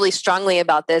feel really strongly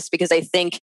about this because I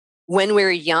think when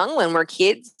we're young, when we're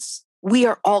kids, we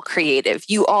are all creative.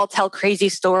 You all tell crazy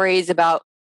stories about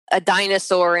a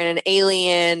dinosaur and an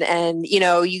alien, and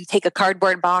you take a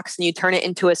cardboard box and you turn it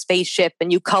into a spaceship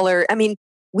and you color. I mean,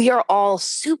 we are all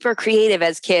super creative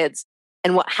as kids.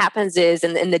 And what happens is,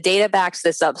 and the data backs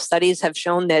this up, studies have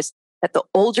shown this, that the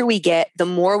older we get, the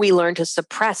more we learn to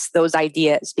suppress those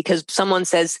ideas because someone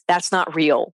says that's not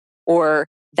real, or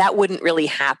that wouldn't really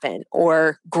happen,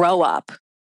 or grow up,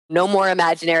 no more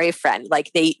imaginary friend.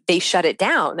 Like they shut it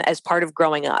down as part of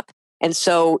growing up. And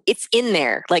so it's in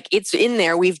there. Like it's in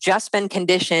there. We've just been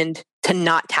conditioned to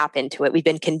not tap into it. We've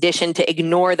been conditioned to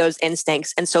ignore those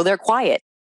instincts. And so they're quiet.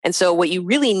 And so what you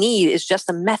really need is just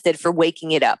a method for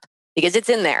waking it up because it's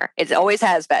in there. It always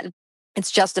has been.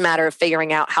 It's just a matter of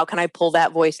figuring out how can I pull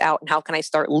that voice out and how can I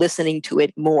start listening to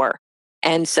it more.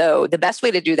 And so the best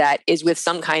way to do that is with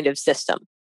some kind of system.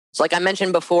 So like I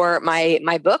mentioned before,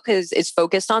 my book is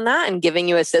focused on that and giving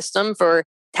you a system for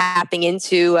tapping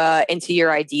into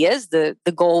your ideas. The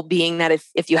goal being that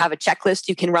if you have a checklist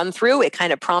you can run through, it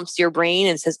kind of prompts your brain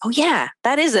and says, oh yeah,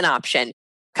 that is an option.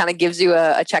 Kind of gives you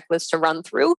a checklist to run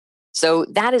through. So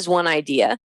that is one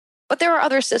idea. But there are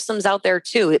other systems out there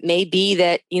too. It may be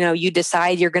that, you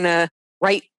decide you're going to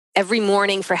write every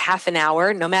morning for half an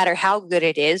hour, no matter how good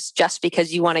it is, just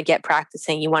because you want to get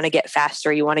practicing, you want to get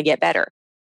faster, you want to get better.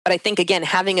 But I think, again,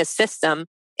 having a system,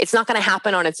 it's not going to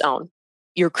happen on its own.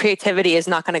 Your creativity is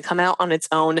not going to come out on its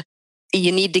own.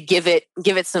 You need to give it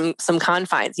some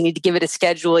confines. You need to give it a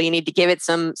schedule. You need to give it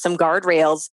some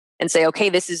guardrails and say, okay,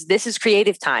 this is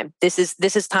creative time. This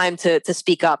is time to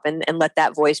speak up and let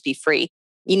that voice be free.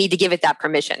 You need to give it that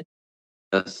permission.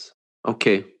 Yes.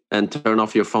 Okay. And turn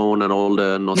off your phone and all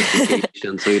the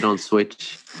notifications so you don't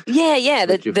switch. Yeah.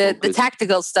 The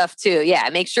tactical stuff too. Yeah.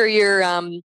 Make sure you're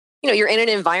you're in an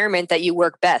environment that you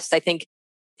work best. I think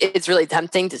it's really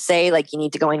tempting to say like you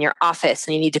need to go in your office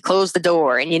and you need to close the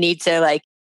door and you need to light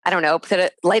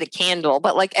a candle.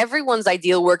 But like everyone's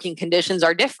ideal working conditions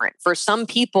are different. For some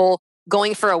people,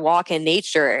 going for a walk in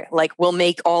nature will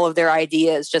make all of their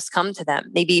ideas just come to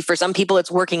them. Maybe for some people it's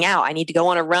working out. I need to go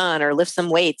on a run or lift some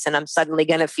weights and I'm suddenly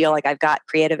going to feel like I've got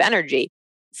creative energy.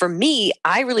 For me,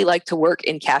 I really like to work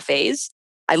in cafes.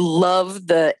 I love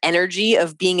the energy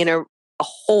of being in a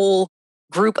whole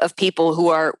group of people who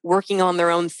are working on their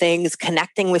own things,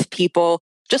 connecting with people.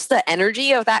 Just the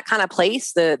energy of that kind of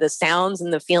place, the sounds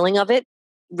and the feeling of it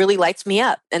really lights me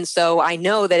up. And so I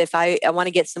know that if I want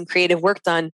to get some creative work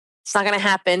done, it's not going to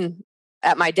happen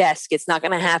at my desk. It's not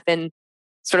going to happen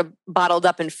sort of bottled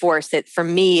up and forced. For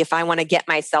me, if I want to get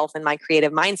myself in my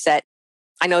creative mindset,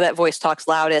 I know that voice talks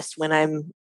loudest when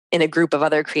I'm in a group of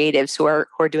other creatives who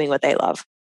are doing what they love.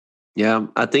 Yeah,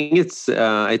 I think it's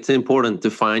important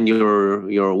to find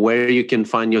your where you can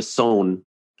find your zone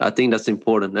I think that's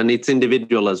important, and it's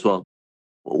individual as well.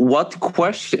 What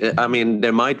question? I mean,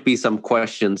 there might be some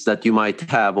questions that you might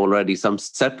have already, some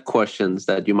set questions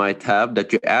that you might have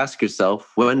that you ask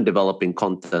yourself when developing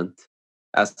content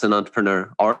as an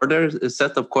entrepreneur. Are there a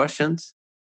set of questions?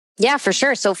 Yeah, for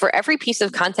sure. So for every piece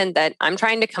of content that I'm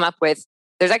trying to come up with,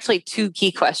 there's actually two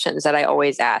key questions that I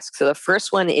always ask. So the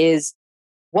first one is,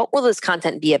 what will this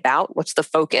content be about? What's the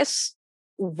focus?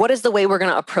 What is the way we're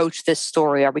going to approach this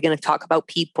story? Are we going to talk about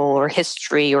people or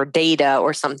history or data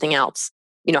or something else?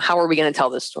 How are we going to tell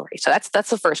this story? So that's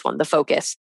the first one, the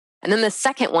focus. And then the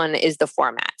second one is the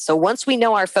format. So once we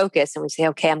know our focus and we say,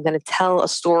 okay, I'm going to tell a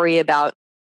story about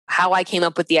how I came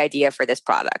up with the idea for this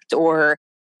product or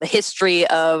the history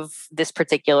of this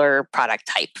particular product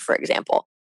type, for example.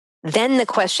 Then the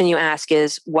question you ask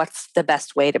is, what's the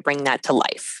best way to bring that to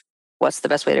life? What's the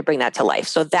best way to bring that to life?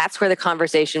 So that's where the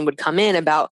conversation would come in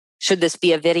about, should this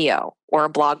be a video or a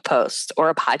blog post or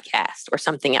a podcast or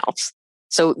something else?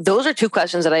 So those are two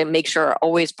questions that I make sure are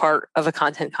always part of a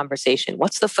content conversation.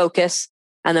 What's the focus?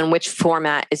 And then which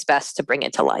format is best to bring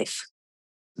it to life?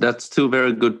 That's two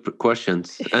very good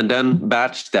questions. And then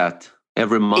batch that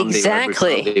every Monday,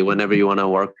 exactly. Every Sunday, whenever you want to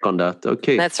work on that.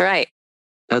 Okay. That's right.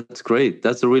 That's great.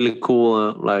 That's a really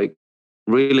cool,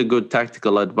 really good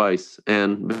tactical advice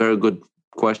and very good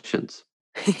questions.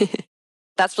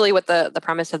 That's really what the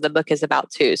premise of the book is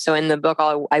about too. So in the book,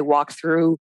 I walk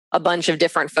through a bunch of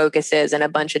different focuses and a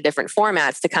bunch of different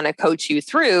formats to kind of coach you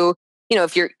through.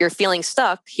 If you're feeling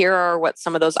stuck, here are what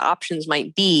some of those options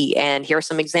might be, and here are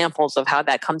some examples of how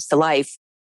that comes to life.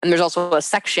 And there's also a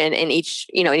section in each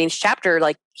chapter,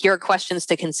 like, here are questions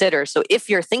to consider. So if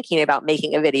you're thinking about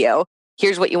making a video,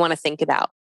 here's what you want to think about.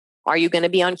 Are you going to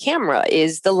be on camera?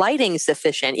 Is the lighting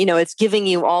sufficient? It's giving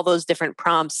you all those different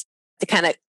prompts to kind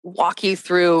of walk you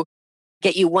through,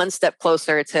 get you one step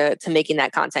closer to making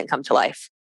that content come to life.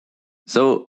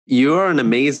 So you're an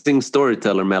amazing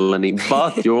storyteller, Melanie,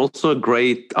 but you're also a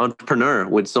great entrepreneur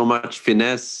with so much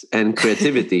finesse and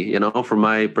creativity, from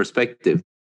my perspective.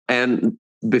 And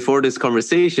before this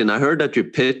conversation, I heard that you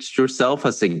pitched yourself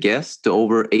as a guest to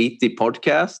over 80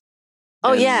 podcasts.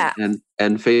 Oh, yeah.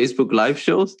 And Facebook live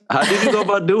shows. How did you go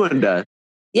about doing that?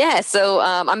 Yeah. So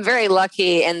I'm very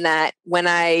lucky in that when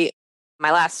my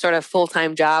last sort of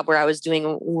full-time job where I was doing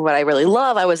what I really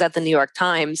love, I was at the New York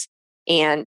Times.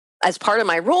 And as part of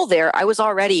my role there, I was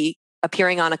already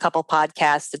appearing on a couple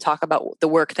podcasts to talk about the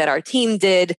work that our team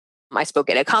did. I spoke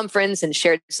at a conference and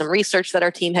shared some research that our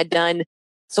team had done.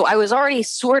 So I was already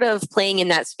sort of playing in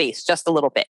that space just a little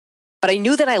bit. But I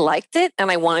knew that I liked it and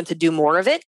I wanted to do more of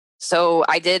it. So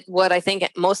I did what I think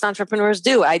most entrepreneurs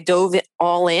do. I dove it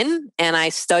all in and I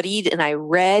studied and I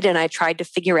read and I tried to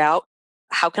figure out,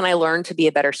 how can I learn to be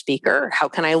a better speaker? How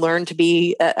can I learn to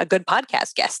be a good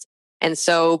podcast guest? And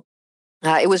so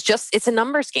it's a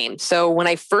numbers game. So when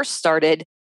I first started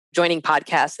joining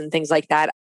podcasts and things like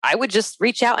that, I would just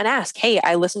reach out and ask, hey,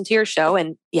 I listened to your show,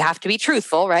 and you have to be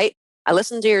truthful, right? I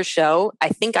listened to your show. I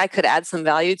think I could add some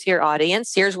value to your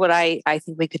audience. Here's what I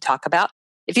think we could talk about.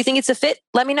 If you think it's a fit,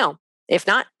 let me know. If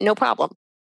not, no problem.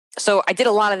 So I did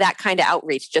a lot of that kind of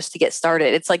outreach just to get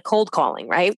started. It's like cold calling,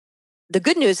 right? The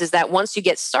good news is that once you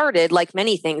get started, like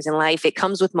many things in life, it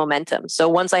comes with momentum. So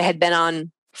once I had been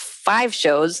on 5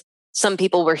 shows, some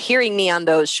people were hearing me on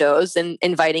those shows and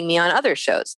inviting me on other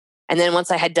shows. And then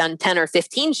once I had done 10 or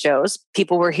 15 shows,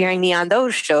 people were hearing me on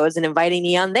those shows and inviting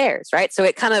me on theirs, right? So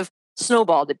it kind of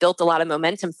snowballed. It built a lot of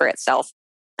momentum for itself.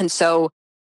 And so,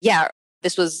 yeah,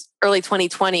 this was early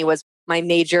 2020 was my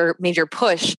major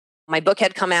push. My book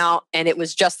had come out and it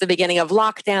was just the beginning of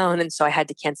lockdown. And so I had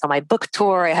to cancel my book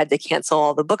tour. I had to cancel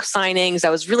all the book signings. I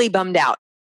was really bummed out.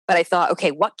 But I thought,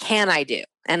 okay, what can I do?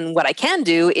 And what I can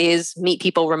do is meet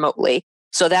people remotely.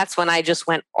 So that's when I just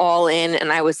went all in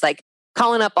and I was like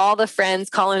calling up all the friends,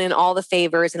 calling in all the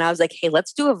favors. And I was like, hey,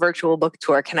 let's do a virtual book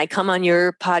tour. Can I come on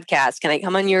your podcast? Can I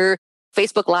come on your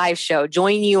Facebook Live show?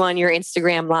 Join you on your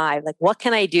Instagram Live? Like, what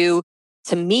can I do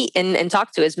to meet and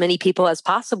talk to as many people as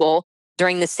possible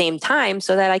during the same time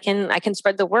so that I can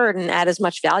spread the word and add as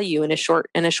much value in a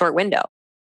short window?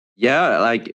 Yeah,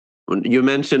 like you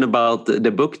mentioned about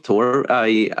the book tour.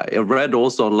 I read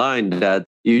also online that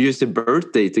you used a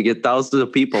birthday to get thousands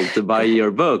of people to buy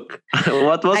your book.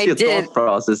 What was your thought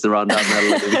process around that,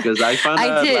 Melanie? Because I found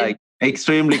that like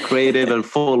extremely creative and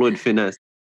full with finesse.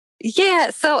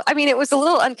 Yeah, so I mean, it was a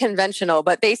little unconventional,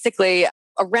 but basically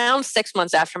around 6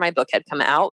 months after my book had come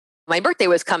out, my birthday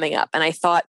was coming up. And I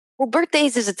thought, well,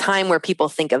 birthdays is a time where people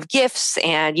think of gifts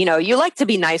and, you like to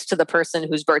be nice to the person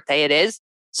whose birthday it is.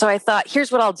 So I thought,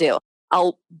 here's what I'll do.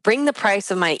 I'll bring the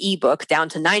price of my ebook down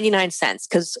to 99 cents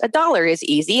because $1 is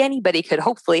easy. Anybody could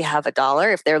hopefully have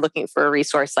 $1 if they're looking for a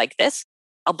resource like this.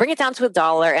 I'll bring it down to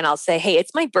 $1 and I'll say, hey,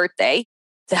 it's my birthday.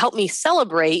 To help me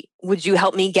celebrate, would you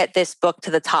help me get this book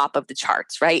to the top of the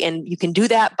charts, right? And you can do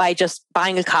that by just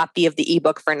buying a copy of the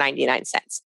ebook for 99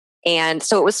 cents. And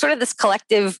so it was sort of this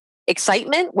collective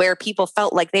excitement where people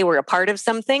felt like they were a part of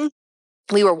something.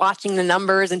 We were watching the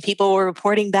numbers and people were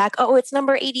reporting back, oh, it's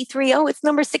number 83. Oh, it's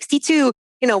number 62,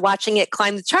 watching it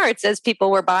climb the charts as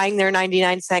people were buying their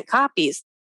 99-cent copies.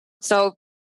 So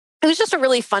it was just a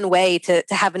really fun way to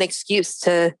have an excuse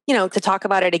to talk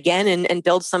about it again and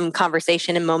build some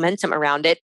conversation and momentum around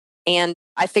it. And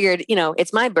I figured,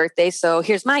 it's my birthday, so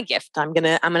here's my gift. I'm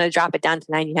gonna drop it down to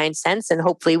 99 cents, and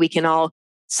hopefully we can all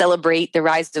celebrate the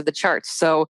rise of the charts.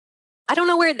 So I don't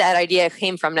know where that idea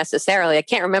came from necessarily. I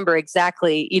can't remember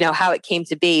exactly, how it came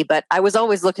to be, but I was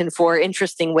always looking for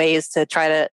interesting ways to try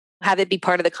to have it be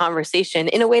part of the conversation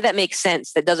in a way that makes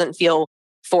sense, that doesn't feel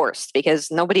forced, because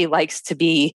nobody likes to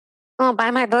be, oh,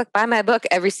 buy my book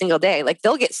every single day. Like,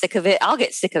 they'll get sick of it. I'll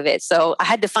get sick of it. So I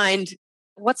had to find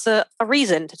what's a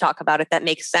reason to talk about it that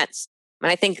makes sense.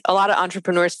 And I think a lot of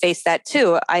entrepreneurs face that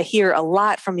too. I hear a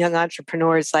lot from young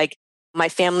entrepreneurs, like, my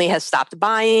family has stopped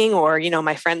buying, or,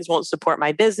 my friends won't support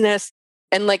my business.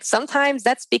 And like, sometimes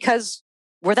that's because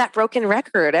we're that broken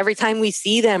record. Every time we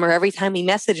see them or every time we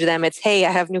message them, it's, hey,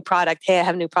 I have new product. Hey, I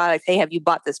have new product. Hey, have you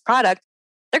bought this product?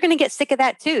 They're going to get sick of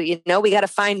that too. We got to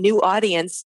find new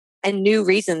audience and new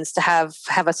reasons to have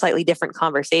a slightly different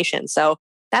conversation. So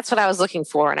that's what I was looking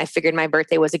for. And I figured my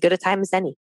birthday was as good a time as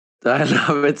any. I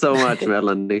love it so much,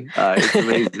 Melanie. It's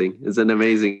amazing. It's an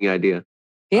amazing idea.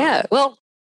 Yeah. Well,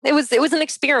 it was an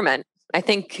experiment. I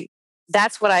think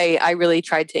that's what I really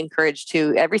tried to encourage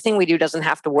too. Everything we do doesn't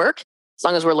have to work as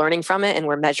long as we're learning from it and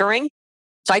we're measuring.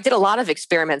 So I did a lot of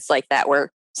experiments like that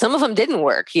where some of them didn't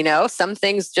work. Some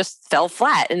things just fell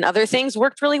flat and other things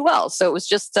worked really well. So it was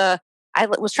just I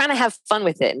was trying to have fun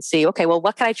with it and see, okay, well,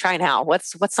 what can I try now?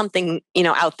 What's something,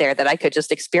 out there that I could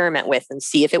just experiment with and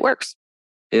see if it works?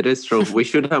 It is true. We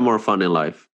should have more fun in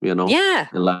life, Yeah.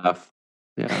 And laugh.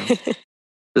 Yeah.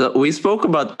 We spoke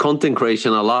about content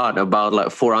creation a lot, about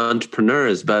like for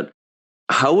entrepreneurs, but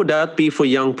how would that be for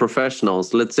young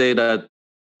professionals? Let's say that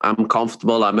I'm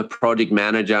comfortable. I'm a project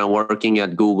manager. I'm working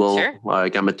at Google. Sure.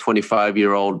 Like, I'm a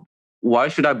 25-year-old. Why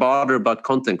should I bother about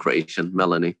content creation,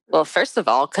 Melanie? Well, first of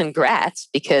all, congrats,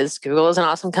 because Google is an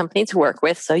awesome company to work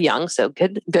with. So young, so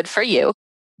good for you.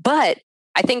 But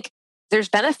I think there's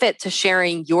benefit to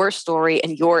sharing your story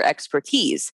and your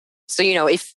expertise. So,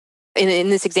 if in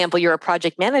this example, you're a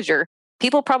project manager,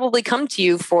 people probably come to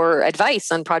you for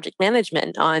advice on project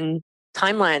management, on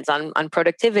timelines, on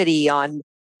productivity, on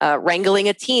wrangling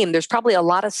a team. There's probably a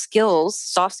lot of skills,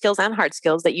 soft skills and hard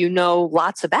skills, that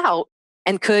lots about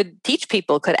and could teach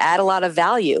people, could add a lot of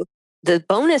value. The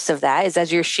bonus of that is,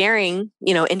 as you're sharing,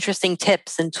 interesting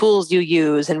tips and tools you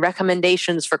use and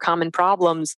recommendations for common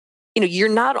problems, you're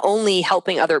not only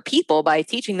helping other people by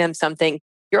teaching them something,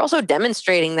 you're also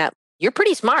demonstrating that you're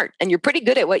pretty smart and you're pretty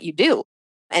good at what you do.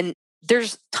 And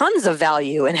there's tons of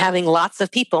value in having lots of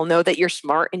people know that you're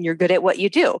smart and you're good at what you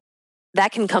do.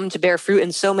 That can come to bear fruit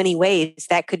in so many ways.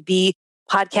 That could be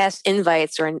podcast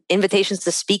invites or invitations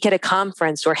to speak at a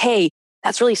conference, or, hey,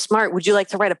 that's really smart. Would you like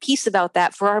to write a piece about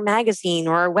that for our magazine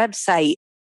or our website?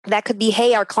 That could be,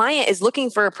 hey, our client is looking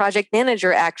for a project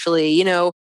manager, actually,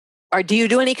 or do you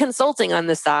do any consulting on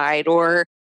the side? Or,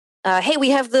 hey, we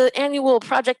have the annual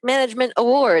project management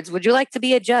awards. Would you like to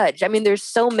be a judge? I mean, there's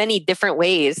so many different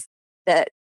ways that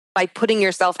by putting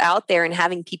yourself out there and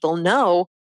having people know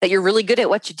that you're really good at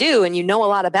what you do and you know a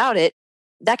lot about it,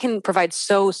 that can provide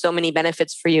so many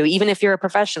benefits for you, even if you're a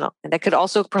professional. And that could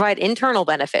also provide internal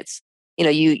benefits.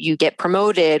 You get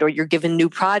promoted, or you're given new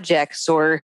projects,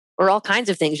 or all kinds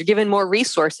of things. You're given more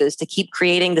resources to keep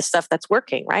creating the stuff that's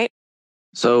working, right?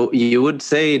 So you would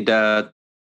say that,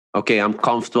 okay, I'm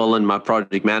comfortable in my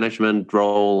project management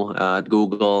role at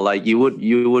Google. Like, you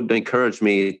would encourage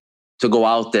me to go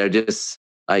out there, just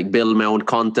like build my own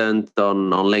content on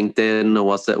LinkedIn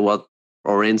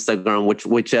or Instagram,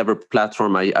 whichever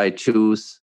platform I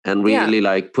choose, and really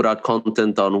like put out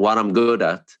content on what I'm good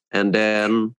at, and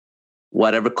then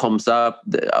whatever comes up,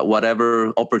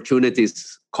 whatever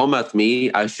opportunities come at me,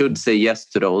 I should say yes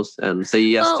to those and say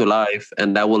yes to life.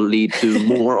 And that will lead to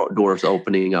more doors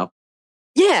opening up.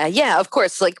 Yeah, of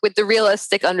course. Like, with the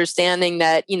realistic understanding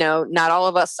that, not all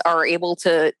of us are able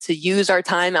to use our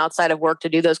time outside of work to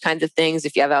do those kinds of things.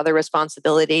 If you have other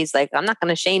responsibilities, like, I'm not going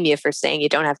to shame you for saying you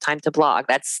don't have time to blog.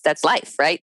 That's life,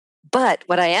 right? But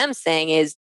what I am saying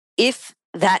is, if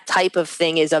that type of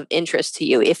thing is of interest to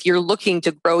you, if you're looking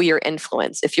to grow your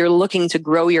influence, if you're looking to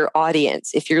grow your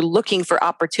audience, if you're looking for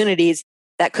opportunities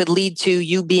that could lead to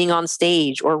you being on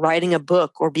stage or writing a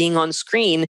book or being on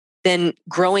screen, then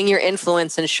growing your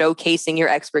influence and showcasing your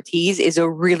expertise is a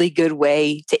really good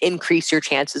way to increase your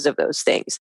chances of those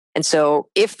things. And so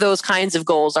if those kinds of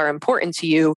goals are important to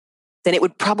you, then it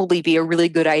would probably be a really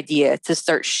good idea to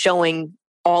start showing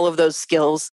all of those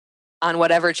skills on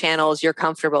whatever channels you're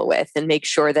comfortable with and make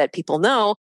sure that people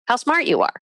know how smart you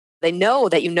are. They know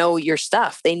that you know your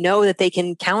stuff. They know that they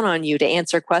can count on you to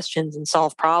answer questions and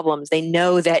solve problems. They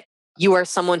know that you are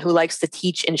someone who likes to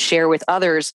teach and share with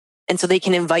others. And so they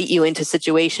can invite you into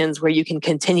situations where you can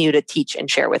continue to teach and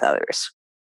share with others.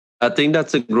 I think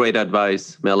that's a great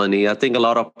advice, Melanie. I think a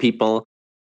lot of people,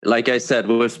 like I said,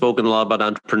 we've spoken a lot about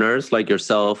entrepreneurs like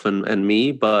yourself and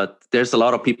me, but there's a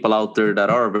lot of people out there that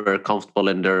are very comfortable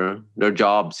in their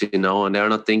jobs, and they're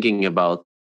not thinking about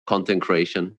content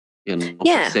creation,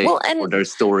 or their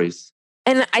stories.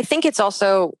 And I think it's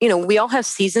also, we all have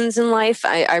seasons in life.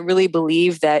 I really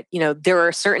believe that, there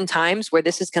are certain times where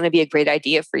this is going to be a great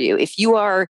idea for you. If you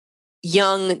are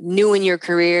young, new in your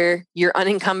career, you're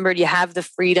unencumbered, you have the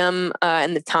freedom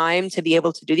and the time to be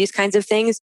able to do these kinds of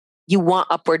things, you want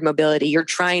upward mobility, you're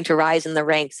trying to rise in the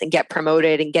ranks and get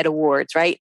promoted and get awards,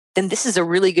 right? Then this is a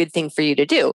really good thing for you to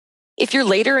do. If you're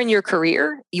later in your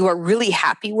career, you are really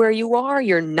happy where you are,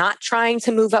 you're not trying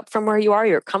to move up from where you are,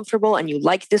 you're comfortable and you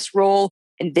like this role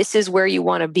and this is where you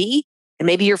want to be, and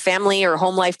maybe your family or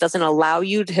home life doesn't allow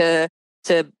you to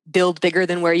build bigger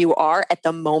than where you are at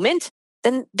the moment,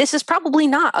 then this is probably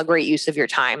not a great use of your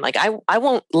time. Like I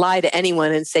won't lie to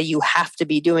anyone and say you have to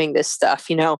be doing this stuff.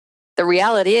 The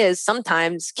reality is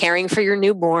sometimes caring for your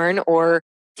newborn or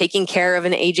taking care of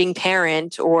an aging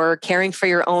parent or caring for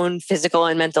your own physical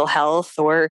and mental health,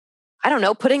 or I don't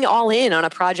know, putting all in on a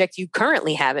project you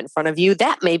currently have in front of you,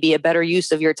 that may be a better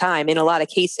use of your time in a lot of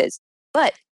cases.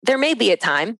 But there may be a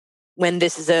time when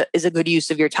this is a good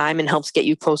use of your time and helps get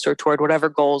you closer toward whatever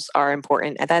goals are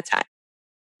important at that time.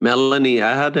 Melanie,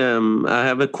 I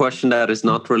have a question that is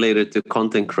not related to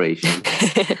content creation.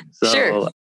 So Sure.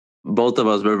 Both of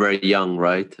us were very young,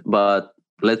 right? But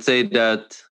let's say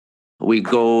that we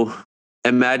go,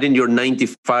 imagine your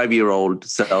 95-year-old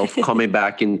self coming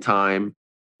back in time,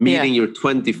 meeting your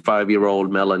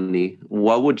 25-year-old Melanie.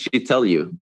 What would she tell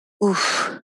you?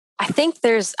 Oof. I think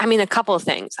a couple of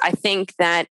things. I think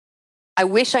that I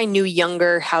wish I knew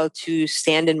younger how to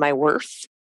stand in my worth,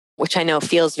 which I know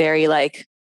feels very like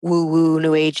woo-woo,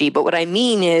 new agey. But what I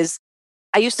mean is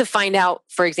I used to find out,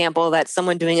 for example, that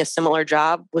someone doing a similar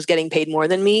job was getting paid more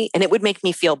than me, and it would make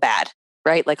me feel bad,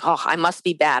 right? Like, oh, I must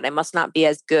be bad. I must not be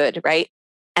as good, right?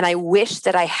 And I wish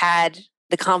that I had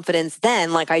the confidence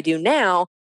then, like I do now,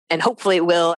 and hopefully it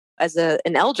will as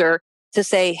an elder, to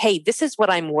say, hey, this is what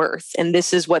I'm worth, and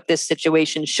this is what this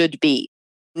situation should be.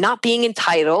 Not being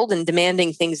entitled and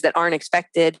demanding things that aren't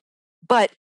expected,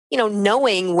 but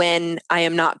knowing when I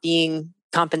am not being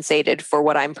compensated for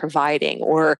what I'm providing,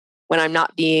 or when I'm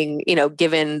not being,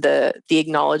 given the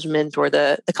acknowledgement or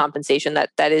the compensation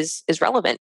that is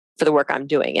relevant for the work I'm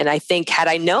doing. And I think had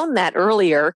I known that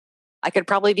earlier, I could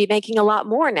probably be making a lot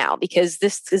more now, because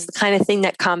this is the kind of thing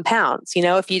that compounds.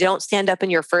 If you don't stand up in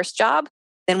your first job,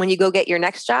 then when you go get your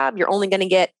next job, you're only going to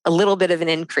get a little bit of an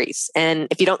increase. And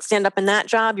if you don't stand up in that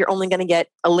job, you're only going to get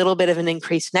a little bit of an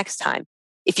increase next time.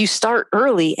 If you start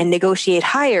early and negotiate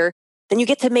higher, then you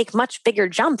get to make much bigger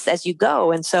jumps as you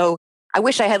go. And so I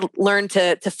wish I had learned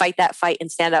to fight that fight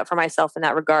and stand up for myself in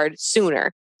that regard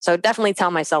sooner. So definitely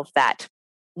tell myself that.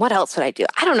 What else would I do?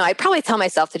 I don't know. I'd probably tell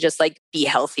myself to just be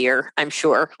healthier, I'm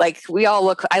sure.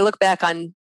 I look back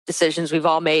on decisions we've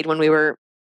all made when we were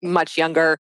much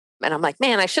younger, and I'm like,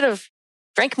 man, I should have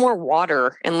drank more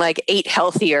water and ate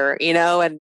healthier,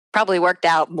 and probably worked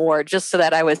out more just so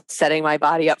that I was setting my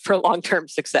body up for long-term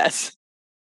success.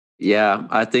 Yeah,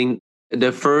 I think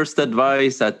the first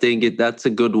advice, that's a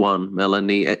good one,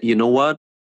 Melanie. You know what?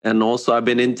 And also I've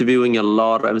been interviewing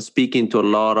I'm speaking to a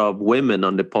lot of women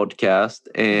on the podcast,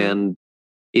 and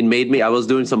it made me, I was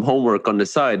doing some homework on the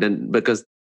side, and because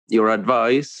your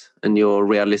advice and your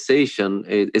realization,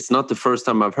 it's not the first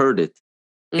time I've heard it.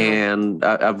 And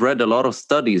I've read a lot of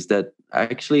studies that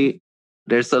actually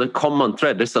there's a common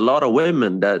thread. There's a lot of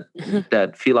women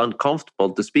that feel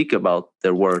uncomfortable to speak about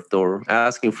their worth or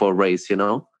asking for a raise,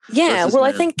 Yeah, well,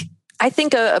 I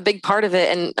think a big part of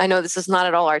it, and I know this is not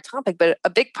at all our topic, but a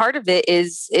big part of it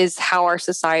is how our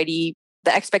society,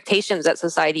 the expectations that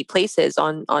society places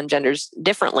on genders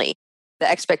differently. The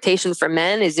expectation for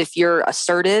men is if you're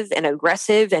assertive and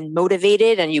aggressive and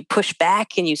motivated and you push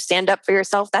back and you stand up for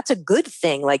yourself, that's a good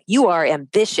thing. Like you are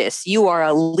ambitious, you are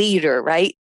a leader,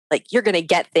 right? Like you're going to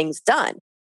get things done.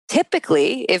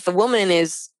 Typically, if a woman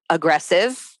is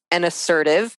aggressive and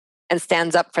assertive and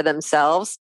stands up for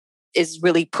themselves, is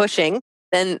really pushing,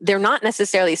 then they're not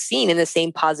necessarily seen in the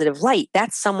same positive light.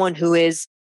 That's someone who is,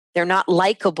 they're not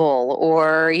likable,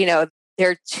 or,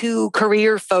 they're too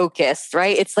career focused,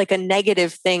 right? It's like a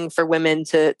negative thing for women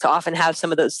to often have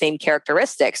some of those same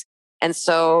characteristics. And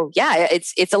so, yeah,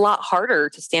 it's a lot harder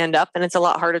to stand up, and it's a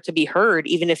lot harder to be heard,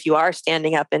 even if you are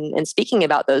standing up and speaking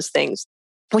about those things,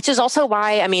 which is also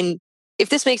why, I mean, if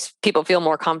this makes people feel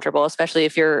more comfortable, especially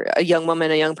if you're a young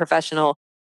woman, a young professional,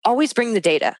 always bring the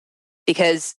data,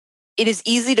 because it is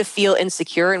easy to feel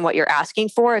insecure in what you're asking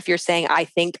for. If you're saying, I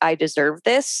think I deserve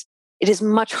this, it is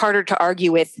much harder to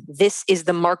argue with, this is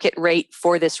the market rate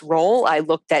for this role. I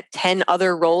looked at 10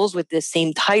 other roles with the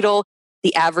same title.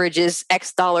 The average is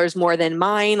X dollars more than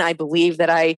mine. I believe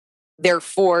that I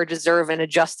therefore deserve an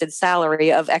adjusted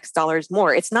salary of X dollars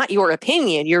more. It's not your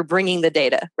opinion. You're bringing the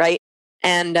data, right?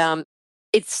 And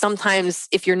it's sometimes,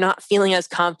 if you're not feeling as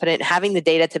confident, having the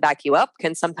data to back you up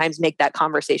can sometimes make that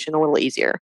conversation a little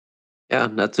easier. Yeah,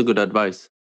 that's a good advice.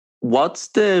 What's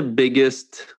the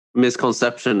biggest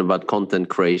misconception about content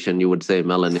creation, you would say,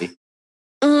 Melanie?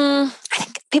 I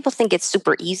think people think it's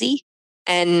super easy.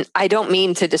 And I don't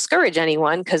mean to discourage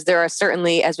anyone, because there are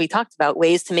certainly, as we talked about,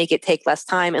 ways to make it take less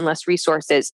time and less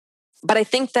resources. But I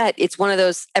think that it's one of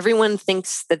those, everyone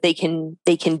thinks that they can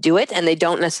do it, and they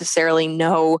don't necessarily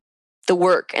know the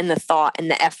work and the thought and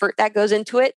the effort that goes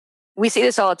into it. We see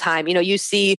this all the time. You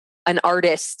see an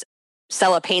artist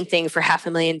sell a painting for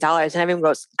 $500,000 and everyone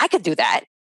goes, I could do that.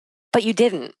 But you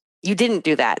didn't. You didn't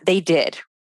do that. They did.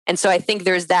 And so I think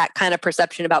there's that kind of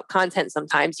perception about content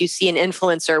sometimes. You see an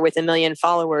influencer with 1 million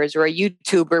followers or a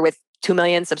YouTuber with 2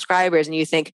 million subscribers, and you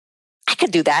think, I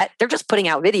could do that. They're just putting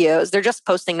out videos. They're just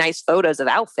posting nice photos of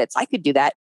outfits. I could do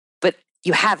that. But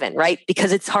you haven't, right?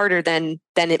 Because it's harder than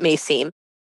it may seem.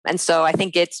 And so I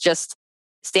think it's just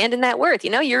stand in that worth.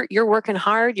 You're working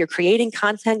hard, you're creating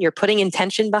content, you're putting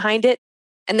intention behind it.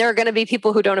 And there are going to be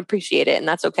people who don't appreciate it, and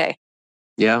that's okay.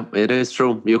 Yeah, it is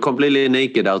true. You're completely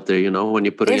naked out there, when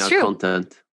you're putting out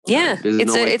content. Yeah,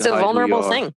 it's a vulnerable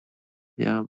thing.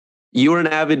 Yeah. You're an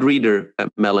avid reader,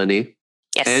 Melanie.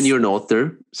 Yes. And you're an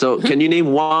author. So can you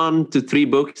name 1 to 3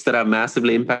 books that have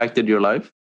massively impacted your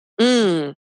life?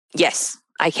 Yes,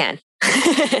 I can.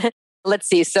 Let's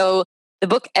see. So the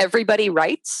book Everybody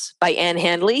Writes by Ann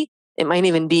Handley, it might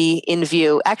even be in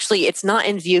view. Actually, it's not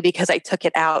in view because I took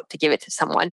it out to give it to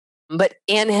someone. But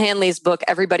Ann Handley's book,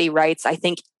 Everybody Writes, I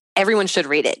think everyone should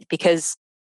read it, because,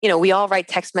 we all write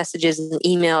text messages and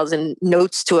emails and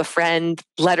notes to a friend,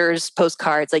 letters,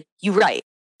 postcards, like you write.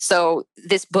 So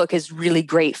this book is really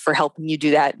great for helping you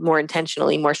do that more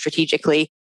intentionally, more strategically.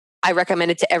 I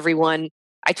recommend it to everyone.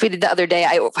 I tweeted the other day,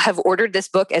 I have ordered this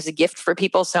book as a gift for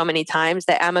people so many times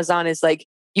that Amazon is like,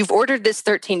 you've ordered this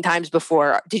 13 times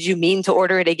before. Did you mean to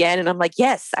order it again? And I'm like,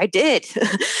 yes, I did.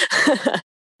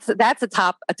 So that's a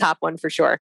top one for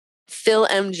sure. Phil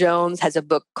M. Jones has a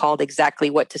book called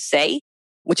Exactly What to Say,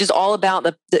 which is all about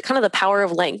the kind of the power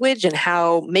of language and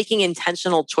how making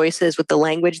intentional choices with the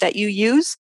language that you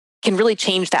use can really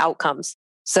change the outcomes.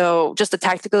 So just a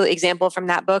tactical example from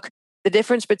that book, the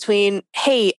difference between,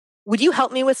 hey, would you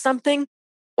help me with something?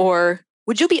 Or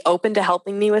would you be open to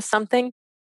helping me with something?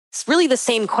 It's really the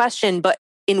same question, but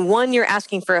in one, you're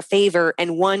asking for a favor,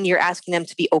 and one, you're asking them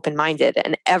to be open-minded.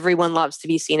 And everyone loves to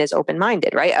be seen as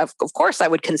open-minded, right? Of course, I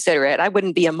would consider it. I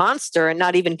wouldn't be a monster and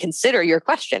not even consider your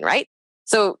question, right?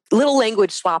 So little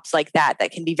language swaps like that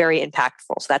can be very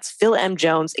impactful. So that's Phil M.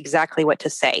 Jones, Exactly What to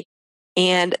Say.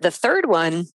 And the third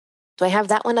one, do I have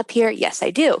that one up here? Yes,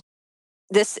 I do.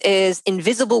 This is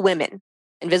Invisible Women.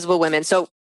 Invisible Women. So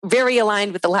very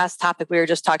aligned with the last topic we were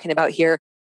just talking about here.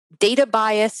 Data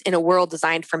bias in a world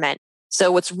designed for men. So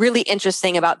what's really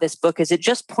interesting about this book is it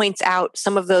just points out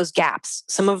some of those gaps,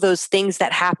 some of those things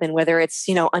that happen, whether it's,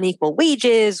 unequal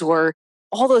wages or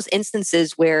all those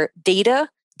instances where data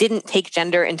didn't take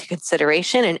gender into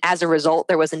consideration. And as a result,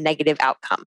 there was a negative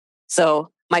outcome.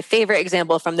 So my favorite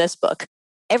example from this book,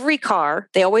 every car,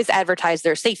 they always advertise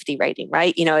their safety rating,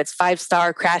 right? It's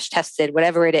 5-star, crash tested,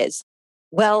 whatever it is.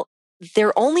 Well,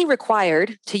 they're only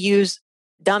required to use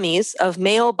dummies of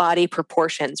male body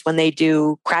proportions when they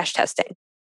do crash testing.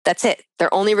 That's it.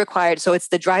 They're only required. So it's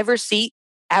the driver's seat,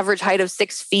 average height of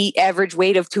 6 feet, average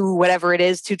weight of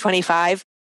 225.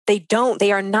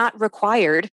 They are not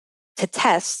required to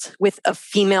test with a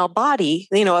female body,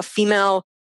 a female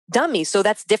dummy. So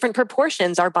that's different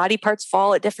proportions. Our body parts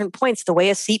fall at different points. The way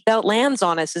a seatbelt lands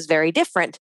on us is very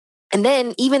different. And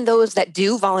then even those that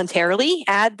do voluntarily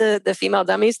add the female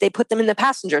dummies, they put them in the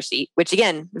passenger seat, which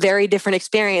again, very different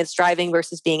experience driving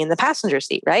versus being in the passenger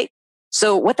seat, right?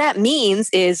 So what that means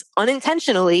is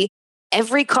unintentionally,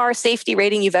 every car safety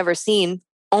rating you've ever seen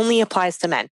only applies to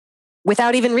men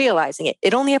without even realizing it.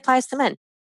 It only applies to men.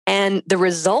 And the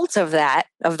result of that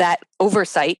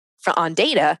oversight on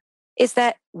data is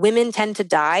that women tend to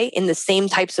die in the same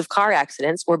types of car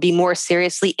accidents or be more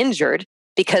seriously injured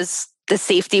because the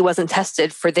safety wasn't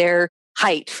tested for their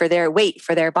height, for their weight,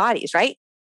 for their bodies, right?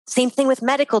 Same thing with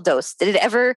medical dose. Did it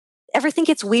ever think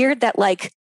it's weird that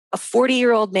like a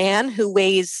 40-year-old man who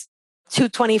weighs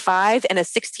 225 and a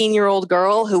 16-year-old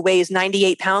girl who weighs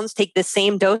 98 pounds take the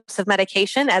same dose of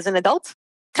medication as an adult?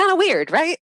 Kind of weird,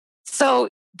 right? So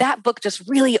that book just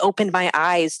really opened my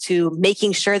eyes to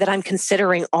making sure that I'm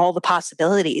considering all the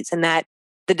possibilities and that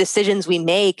the decisions we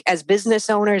make as business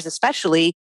owners,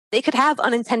 especially, they could have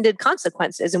unintended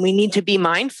consequences. And we need to be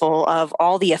mindful of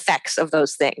all the effects of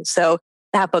those things. So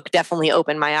that book definitely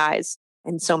opened my eyes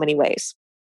in so many ways.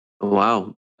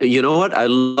 Wow. You know what? I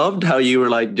loved how you were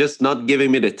like, just not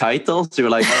giving me the titles. You were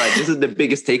like, all right, this is the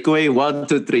biggest takeaway. 1,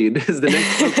 2, 3. This is the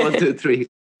next book, 1, 2, 3.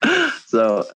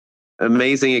 So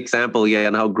amazing example, yeah,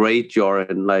 and how great you are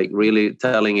and like really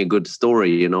telling a good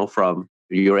story, you know, from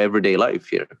your everyday life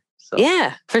here. So.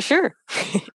 Yeah, for sure.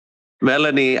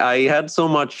 Melanie, I had so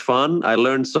much fun. I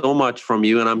learned so much from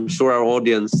you, and I'm sure our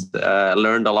audience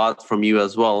learned a lot from you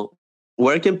as well.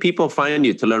 Where can people find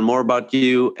you to learn more about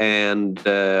you, and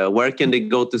where can they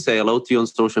go to say hello to you on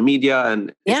social media? And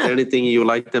is there anything you would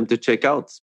like them to check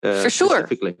out for sure?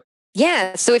 Specifically?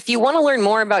 Yeah. So if you want to learn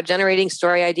more about generating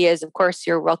story ideas, of course,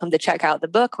 you're welcome to check out the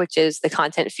book, which is The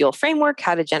Content Fuel Framework,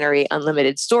 How to Generate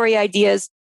Unlimited Story Ideas.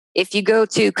 If you go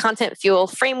to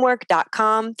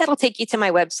contentfuelframework.com, that'll take you to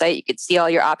my website. You can see all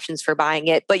your options for buying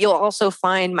it, but you'll also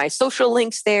find my social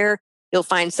links there. You'll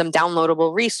find some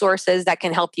downloadable resources that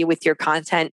can help you with your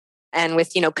content and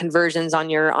with, conversions on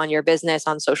your business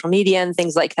on social media and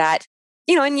things like that.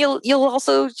 And you'll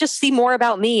also just see more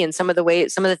about me and some of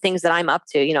the things that I'm up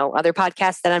to, other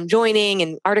podcasts that I'm joining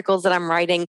and articles that I'm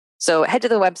writing. So head to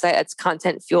the website. It's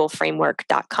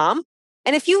contentfuelframework.com.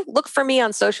 And if you look for me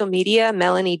on social media,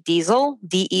 Melanie Deziel,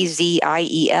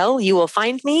 Deziel, you will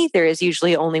find me. There is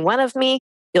usually only one of me.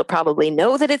 You'll probably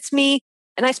know that it's me.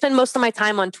 And I spend most of my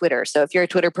time on Twitter. So if you're a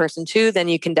Twitter person too, then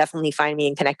you can definitely find me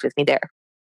and connect with me there.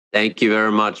 Thank you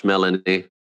very much, Melanie.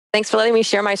 Thanks for letting me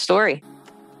share my story.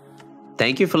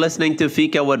 Thank you for listening to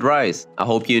Fika with Rice. I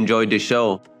hope you enjoyed the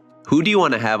show. Who do you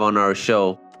want to have on our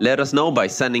show? Let us know by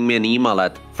sending me an email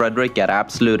at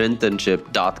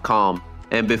frederick@absoluteinternship.com.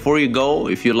 And before you go,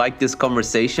 if you like this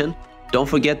conversation, don't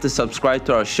forget to subscribe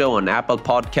to our show on Apple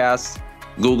Podcasts,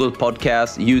 Google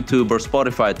Podcasts, YouTube, or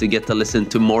Spotify to get to listen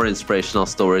to more inspirational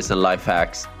stories and life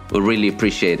hacks. We'll really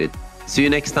appreciate it. See you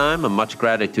next time, and much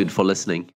gratitude for listening.